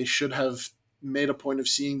 And I should have made a point of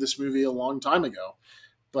seeing this movie a long time ago,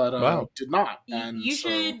 but Wow. did not. And you so,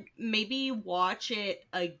 should maybe watch it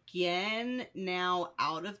again now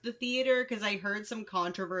out of the theater, because I heard some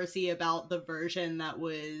controversy about the version that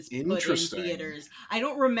was put in Interesting. theaters. I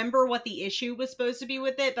don't remember what the issue was supposed to be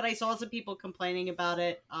with it, but I saw some people complaining about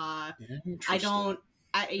it. I don't.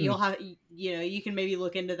 You'll have, you can maybe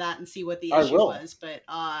look into that and see what the I issue will. was, but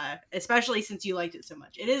especially since you liked it so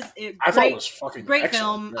much, I thought it was fucking great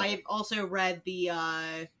excellent. film. Yeah. I've also read the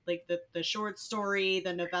the short story,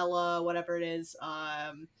 the novella, whatever it is.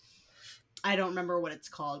 I don't remember what it's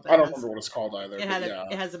called. But I don't remember what it's called either. It but had yeah.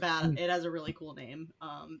 it has a really cool name.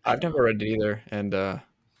 I've never read it either, and I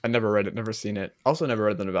never read it, never seen it. Also, never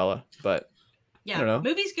read the novella, but Yeah, I don't know.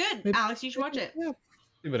 movie's good. Maybe- Alex, you should watch it. Yeah,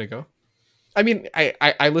 give it a go. I mean,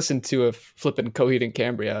 I listened to a flippin' Coheed and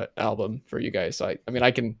Cambria album for you guys, so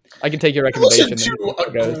I can take your recommendation. Listen to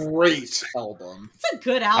a great album. It's a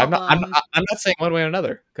good I'm album. not saying one way or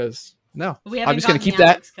another, because no, We haven't I'm just gonna gotten keep the that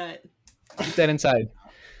Alex cut. keep that inside.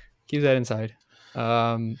 Keep that inside.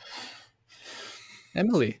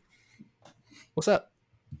 Emily, what's up?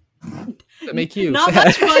 That make you Not sad?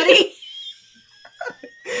 much, buddy.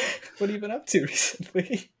 What have you been up to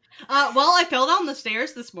recently? Well, I fell down the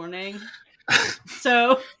stairs this morning.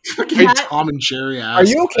 So Fucking that- Tom and Jerry ass. Are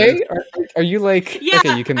you okay? Are you like? yeah,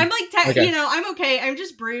 okay, you can. I'm like, okay. I'm okay. I'm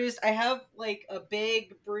just bruised. I have like a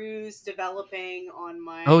big bruise developing on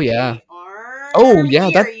my Oh, yeah. arm. Oh yeah,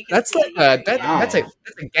 Here, you can that's see like here, yeah. that's a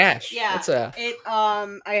gash. Yeah. That's a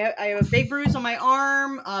I have a big bruise on my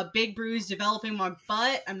arm, a big bruise developing my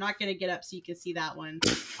butt. I'm not gonna get up so you can see that one.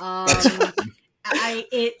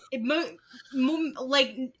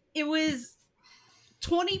 It was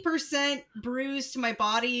 20% bruised to my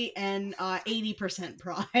body and 80%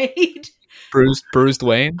 pride. bruised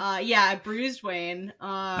Wayne. Yeah, I bruised Wayne.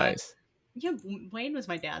 Nice. Yeah, Wayne was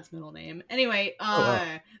my dad's middle name. Anyway, wow.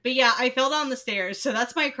 but yeah, I fell down the stairs, so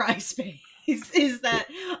that's my cry space. Is that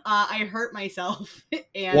I hurt myself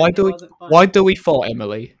and Why it do we wasn't fun. Why do we fall,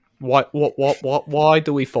 Emily? Why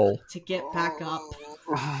do we fall? To get back up.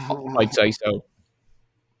 I'd say so.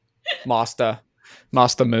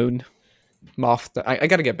 Master Moon. Master. I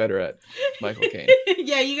gotta get better at Michael Caine.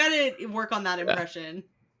 Yeah, you gotta work on that impression.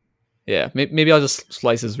 Yeah, maybe I'll just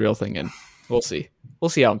slice his real thing in. We'll see. We'll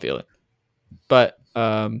see how I'm feeling. But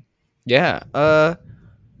yeah.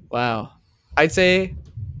 Wow. I'd say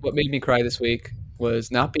what made me cry this week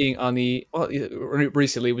was not being on the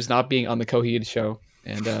recently was not being on the Coheed show,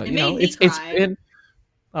 and it's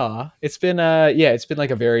been it's been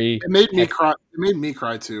like a very It made me cry. It made me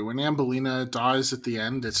cry too. When Ambelina dies at the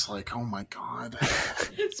end, it's like, oh my god.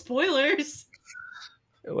 Spoilers.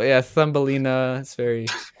 Thumbelina. It's very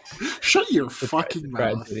Shut your fucking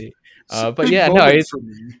mouth. tragedy. It's a But big yeah, no, moment for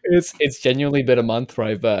me. it's genuinely been a month where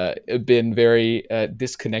I've been very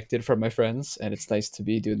disconnected from my friends, and it's nice to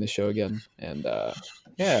be doing the show again. And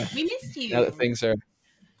yeah, We missed you. now that things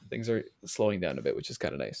are slowing down a bit, which is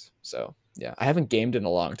kind of nice. So yeah, I haven't gamed in a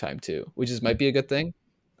long time too, which might be a good thing.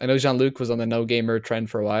 I know Jean-Luc was on the no gamer trend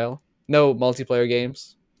for a while. No multiplayer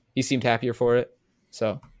games. He seemed happier for it.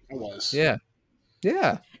 So It was. yeah.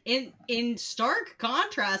 In stark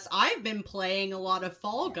contrast, I've been playing a lot of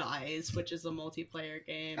Fall Guys, which is a multiplayer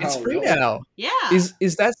game. It's free now. Yeah.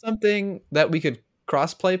 Is that something that we could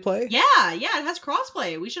cross-play? Yeah, it has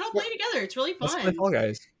crossplay. We should all play together. It's really fun. Let's play Fall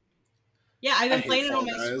Guys. Yeah, I've been playing it on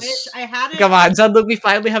my Switch. I had it. Come on, Jean-Luc, we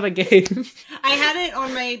finally have a game. I had it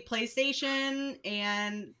on my PlayStation,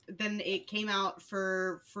 and then it came out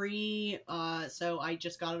for free. So I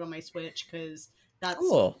just got it on my Switch because that's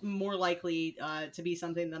more likely to be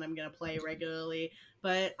something that I'm gonna play regularly.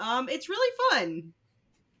 But it's really fun.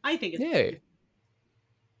 I think it's fun.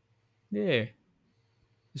 Yeah.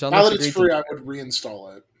 Now that it's free, I would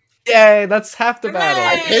reinstall it. Yay, that's half the battle.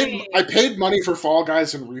 I paid money for Fall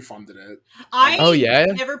Guys and refunded it. I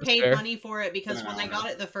never paid money for it because when I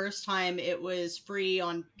got it the first time, it was free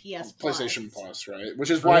on PS PlayStation Plus, right?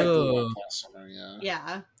 Which is why it blew up last summer.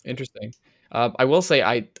 Yeah. Interesting. I will say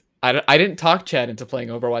I didn't talk Chad into playing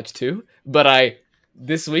Overwatch 2, but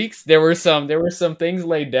this week's there were some things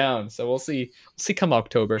laid down, so we'll see come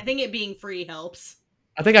October. I think it being free helps.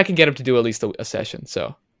 I think I can get him to do at least a session,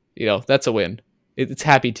 so that's a win. It's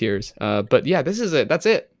happy tears. But yeah, this is it. That's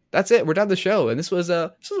it. We're done the show, and this was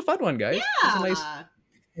a fun one, guys. Yeah. It was a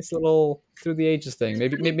nice little through the ages thing.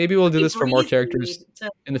 Maybe we'll do this for more characters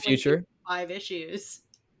in the future. 5 issues.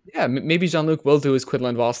 Yeah, maybe Jean-Luc will do his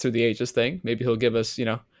Quinlan Voss through the ages thing. Maybe he'll give us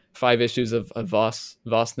 5 issues of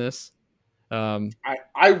Vossness.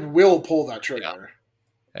 I will pull that trigger.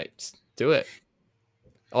 Yeah. Hey, just do it.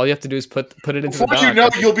 All you have to do is put it into Before the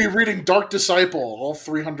doc. you'll be reading Dark Disciple, all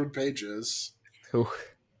 300 pages. Ooh,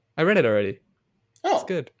 I read it already. Oh, it's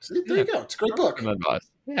good. See, there you go. It's a great book.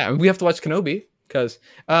 Yeah, we have to watch Kenobi because.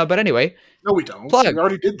 But anyway, no, we don't. Plug. We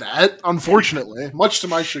already did that. Unfortunately, much to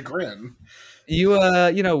my chagrin.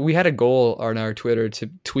 We had a goal on our Twitter to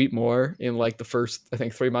tweet more in like the first, I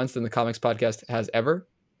think, 3 months than the Comics Podcast has ever.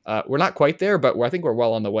 We're not quite there, but I think we're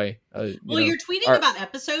well on the way. You're tweeting about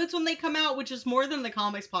episodes when they come out, which is more than the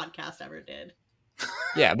Comics Podcast ever did.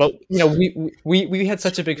 Yeah, but we had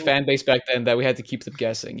such a big fan base back then that we had to keep them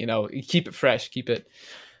guessing. Keep it fresh, keep it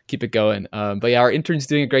going. But yeah, our intern's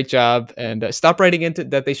doing a great job, and stop writing into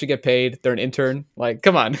that they should get paid. They're an intern. Like,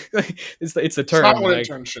 come on, it's the term. It's not what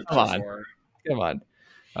internship come on.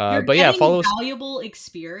 But yeah, follow us. Valuable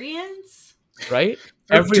experience, right?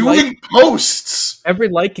 Doing posts. Every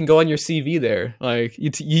like can go on your CV there. Like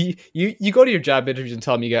you go to your job interviews and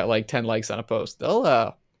tell them you got like 10 likes on a post.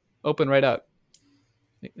 They'll open right up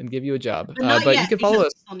and give you a job. But you can follow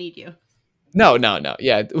us. I'll need you. No.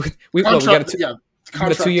 Yeah, we got a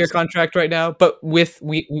 2-year contract right now, but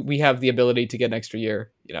we have the ability to get an extra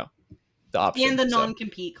year. The option and the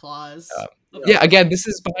non-compete clause. Yeah, again, this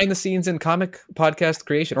is behind the scenes in comic podcast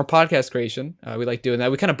creation or podcast creation. We like doing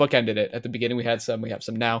that. We kind of bookended it at the beginning. We have some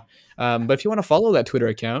now. But if you want to follow that Twitter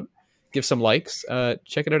account, give some likes.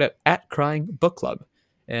 Check it out at Crying Book Club.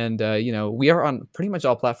 And we are on pretty much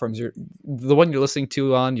all platforms. The one you're listening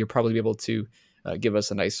to on, you'll probably be able to give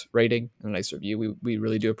us a nice rating and a nice review. We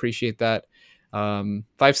really do appreciate that. 5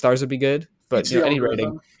 stars would be good, but any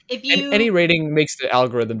rating. Any rating makes the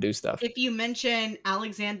algorithm do stuff. If you mention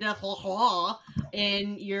Alexander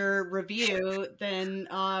in your review, then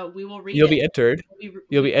we will read it. You'll be entered.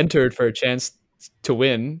 You'll be entered for a chance to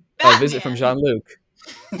win a visit from Jean-Luc.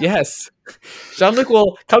 Yes. Jean-Luc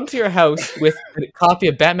will come to your house with a copy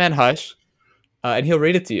of Batman Hush, and he'll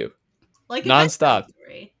read it to you. Like nonstop.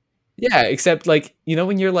 Yeah, except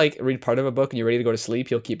when you're read part of a book and you're ready to go to sleep,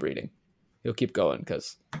 he'll keep reading. He'll keep going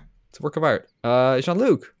because it's a work of art.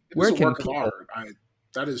 Jean-Luc, where can people... art.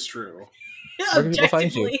 That is true. Where can people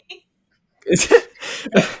find you? It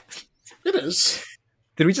is.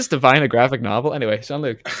 Did we just divine a graphic novel? Anyway,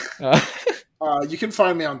 Jean-Luc. You can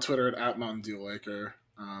find me on Twitter at @MountainDewLaker.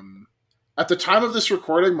 At the time of this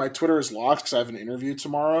recording, my Twitter is locked because I have an interview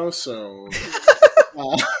tomorrow. So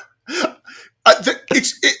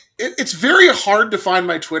it's very hard to find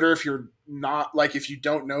my Twitter if you're not if you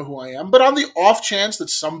don't know who I am. But on the off chance that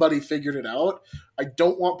somebody figured it out, I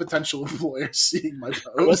don't want potential employers seeing my posts.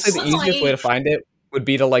 I would say the easiest way to find it would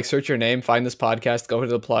be to search your name, find this podcast, go to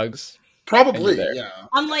the plugs. Probably, yeah.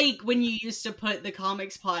 Unlike when you used to put the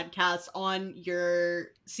Comics Podcast on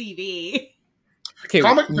your CV. Okay,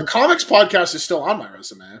 the Comics Podcast is still on my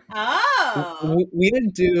resume. Oh. We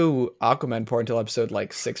didn't do Aquaman porn until episode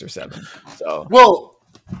 6 or 7. So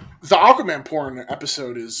the Aquaman porn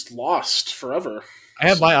episode is lost forever. I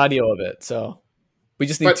have my audio of it, so we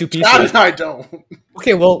just need 2 pieces. Chad and I don't.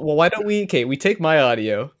 Okay, well, why don't we? Okay, we take my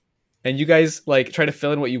audio, and you guys try to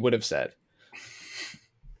fill in what you would have said,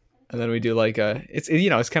 and then we do it's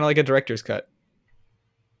kind of like a director's cut,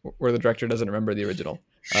 where the director doesn't remember the original.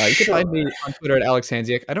 You can find me on Twitter at Alex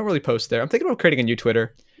Hansiak. I don't really post there. I'm thinking about creating a new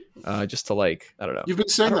Twitter. just to like, I don't know. You've been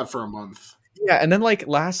saying that for a month. Yeah, and then like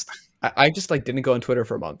I just like didn't go on Twitter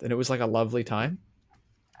for a month, and it was like a lovely time.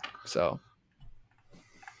 So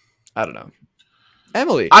I don't know.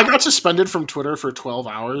 Emily, I got suspended from Twitter for 12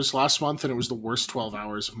 hours last month, and it was the worst 12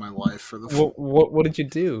 hours of my life. For the what did you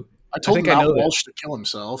do? I told Matt Walsh to kill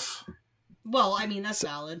himself. Well, I mean, that's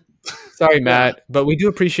valid. Sorry, Matt, but we do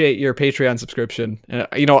appreciate your Patreon subscription. And,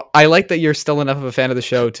 I like that you're still enough of a fan of the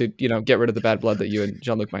show to, get rid of the bad blood that you and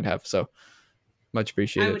Jean-Luc might have. So much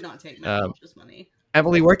appreciated. I would not take Matt Walsh's money.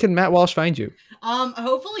 Emily, where can Matt Walsh find you?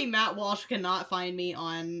 Hopefully Matt Walsh cannot find me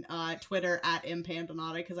on Twitter at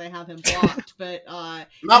mpandonata because I have him blocked. But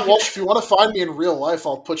Matt Walsh, if you want to find me in real life,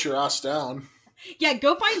 I'll put your ass down. Yeah,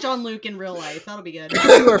 go find Jean-Luc in real life. That'll be good. We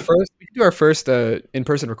can do our first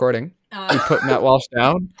in-person recording. We put Matt Walsh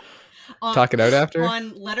down. Talk it out after. On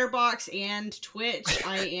Letterboxd and Twitch,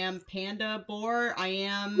 I am Panda Boar. I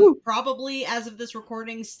am probably, as of this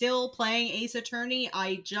recording, still playing Ace Attorney.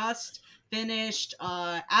 I just finished,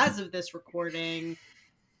 as of this recording,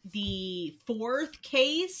 the 4th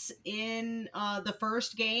case in the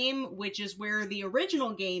first game, which is where the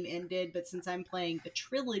original game ended, but since I'm playing the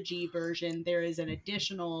trilogy version, there is an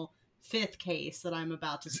additional 5th case that I'm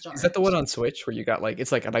about to start. Is that the one on Switch where you got like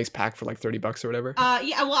it's like a nice pack for like $30 or whatever?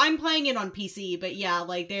 Yeah, well, I'm playing it on PC, but yeah,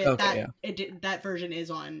 like that version is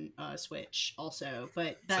on Switch also.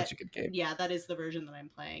 But that's such a good game. Yeah, that is the version that I'm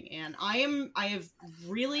playing, and I have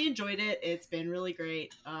really enjoyed it. It's been really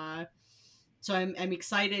great. So I'm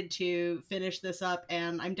excited to finish this up,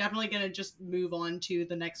 and I'm definitely gonna just move on to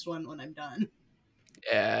the next one when I'm done.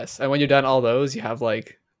 Yes, and when you're done all those, you have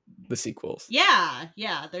like the sequels. Yeah,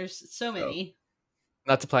 there's so many.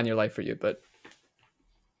 Not to plan your life for you, but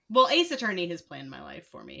well, Ace Attorney has planned my life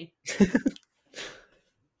for me.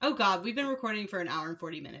 Oh God, we've been recording for an hour and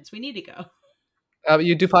 40 minutes. We need to go.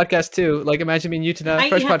 You do podcasts too. Like imagine me and you tonight,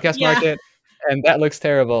 Fresh Podcast Market, and that looks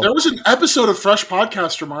terrible. There was an episode of Fresh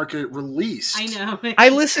Podcaster Market released. I know. I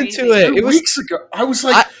listened to it. It was weeks ago. I was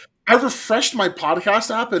like, I refreshed my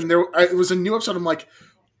podcast app, and it was a new episode. I'm like,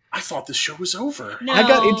 I thought this show was over. No. I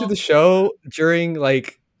got into the show during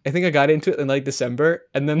like I think I got into it in like December,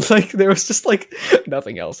 and then like there was just like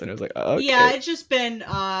nothing else, and it was like okay. Yeah, it's just been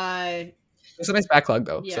it's a nice backlog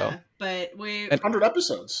though. Yeah, so. but we 100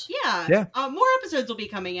 episodes. Yeah. More episodes will be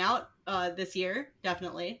coming out this year,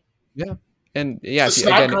 definitely. Yeah. And yeah, the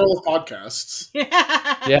Snot Girl of podcasts.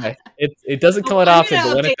 Yeah, it doesn't come it often,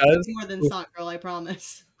 but when it does, more than Snot Girl, I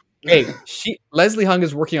promise. Hey, Leslie Hung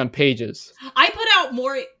is working on pages. I put out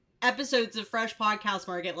more episodes of Fresh Podcast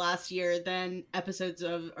Market last year than episodes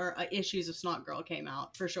of or issues of Snot Girl came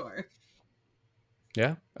out for sure.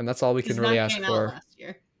 Yeah, and that's all we can really ask for. Last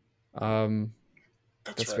year.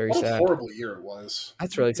 That's right. Very what sad. A horrible year it was.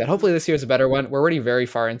 That's really sad. Hopefully this year's a better one. We're already very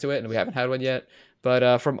far into it, and we haven't had one yet.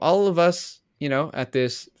 But from all of us, at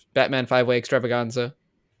this Batman 5-way extravaganza,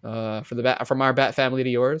 from our Bat family to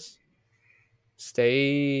yours,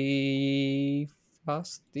 stay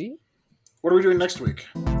frosty. What are we doing next week?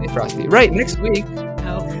 Stay frosty. Right, next week.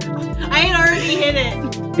 Oh, I had already hit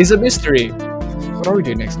it. Is a mystery. What are we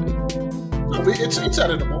doing next week? It's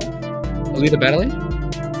editable. Alita battling?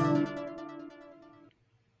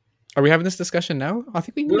 Are we having this discussion now? I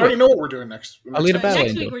think we already know what we're doing next. Alita Battle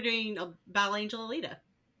Next Angel. week we're doing Battle Angel Alita.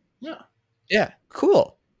 Yeah. Yeah,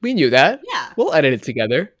 cool. We knew that. Yeah. We'll edit it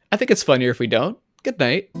together. I think it's funnier if we don't. Good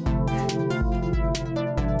night.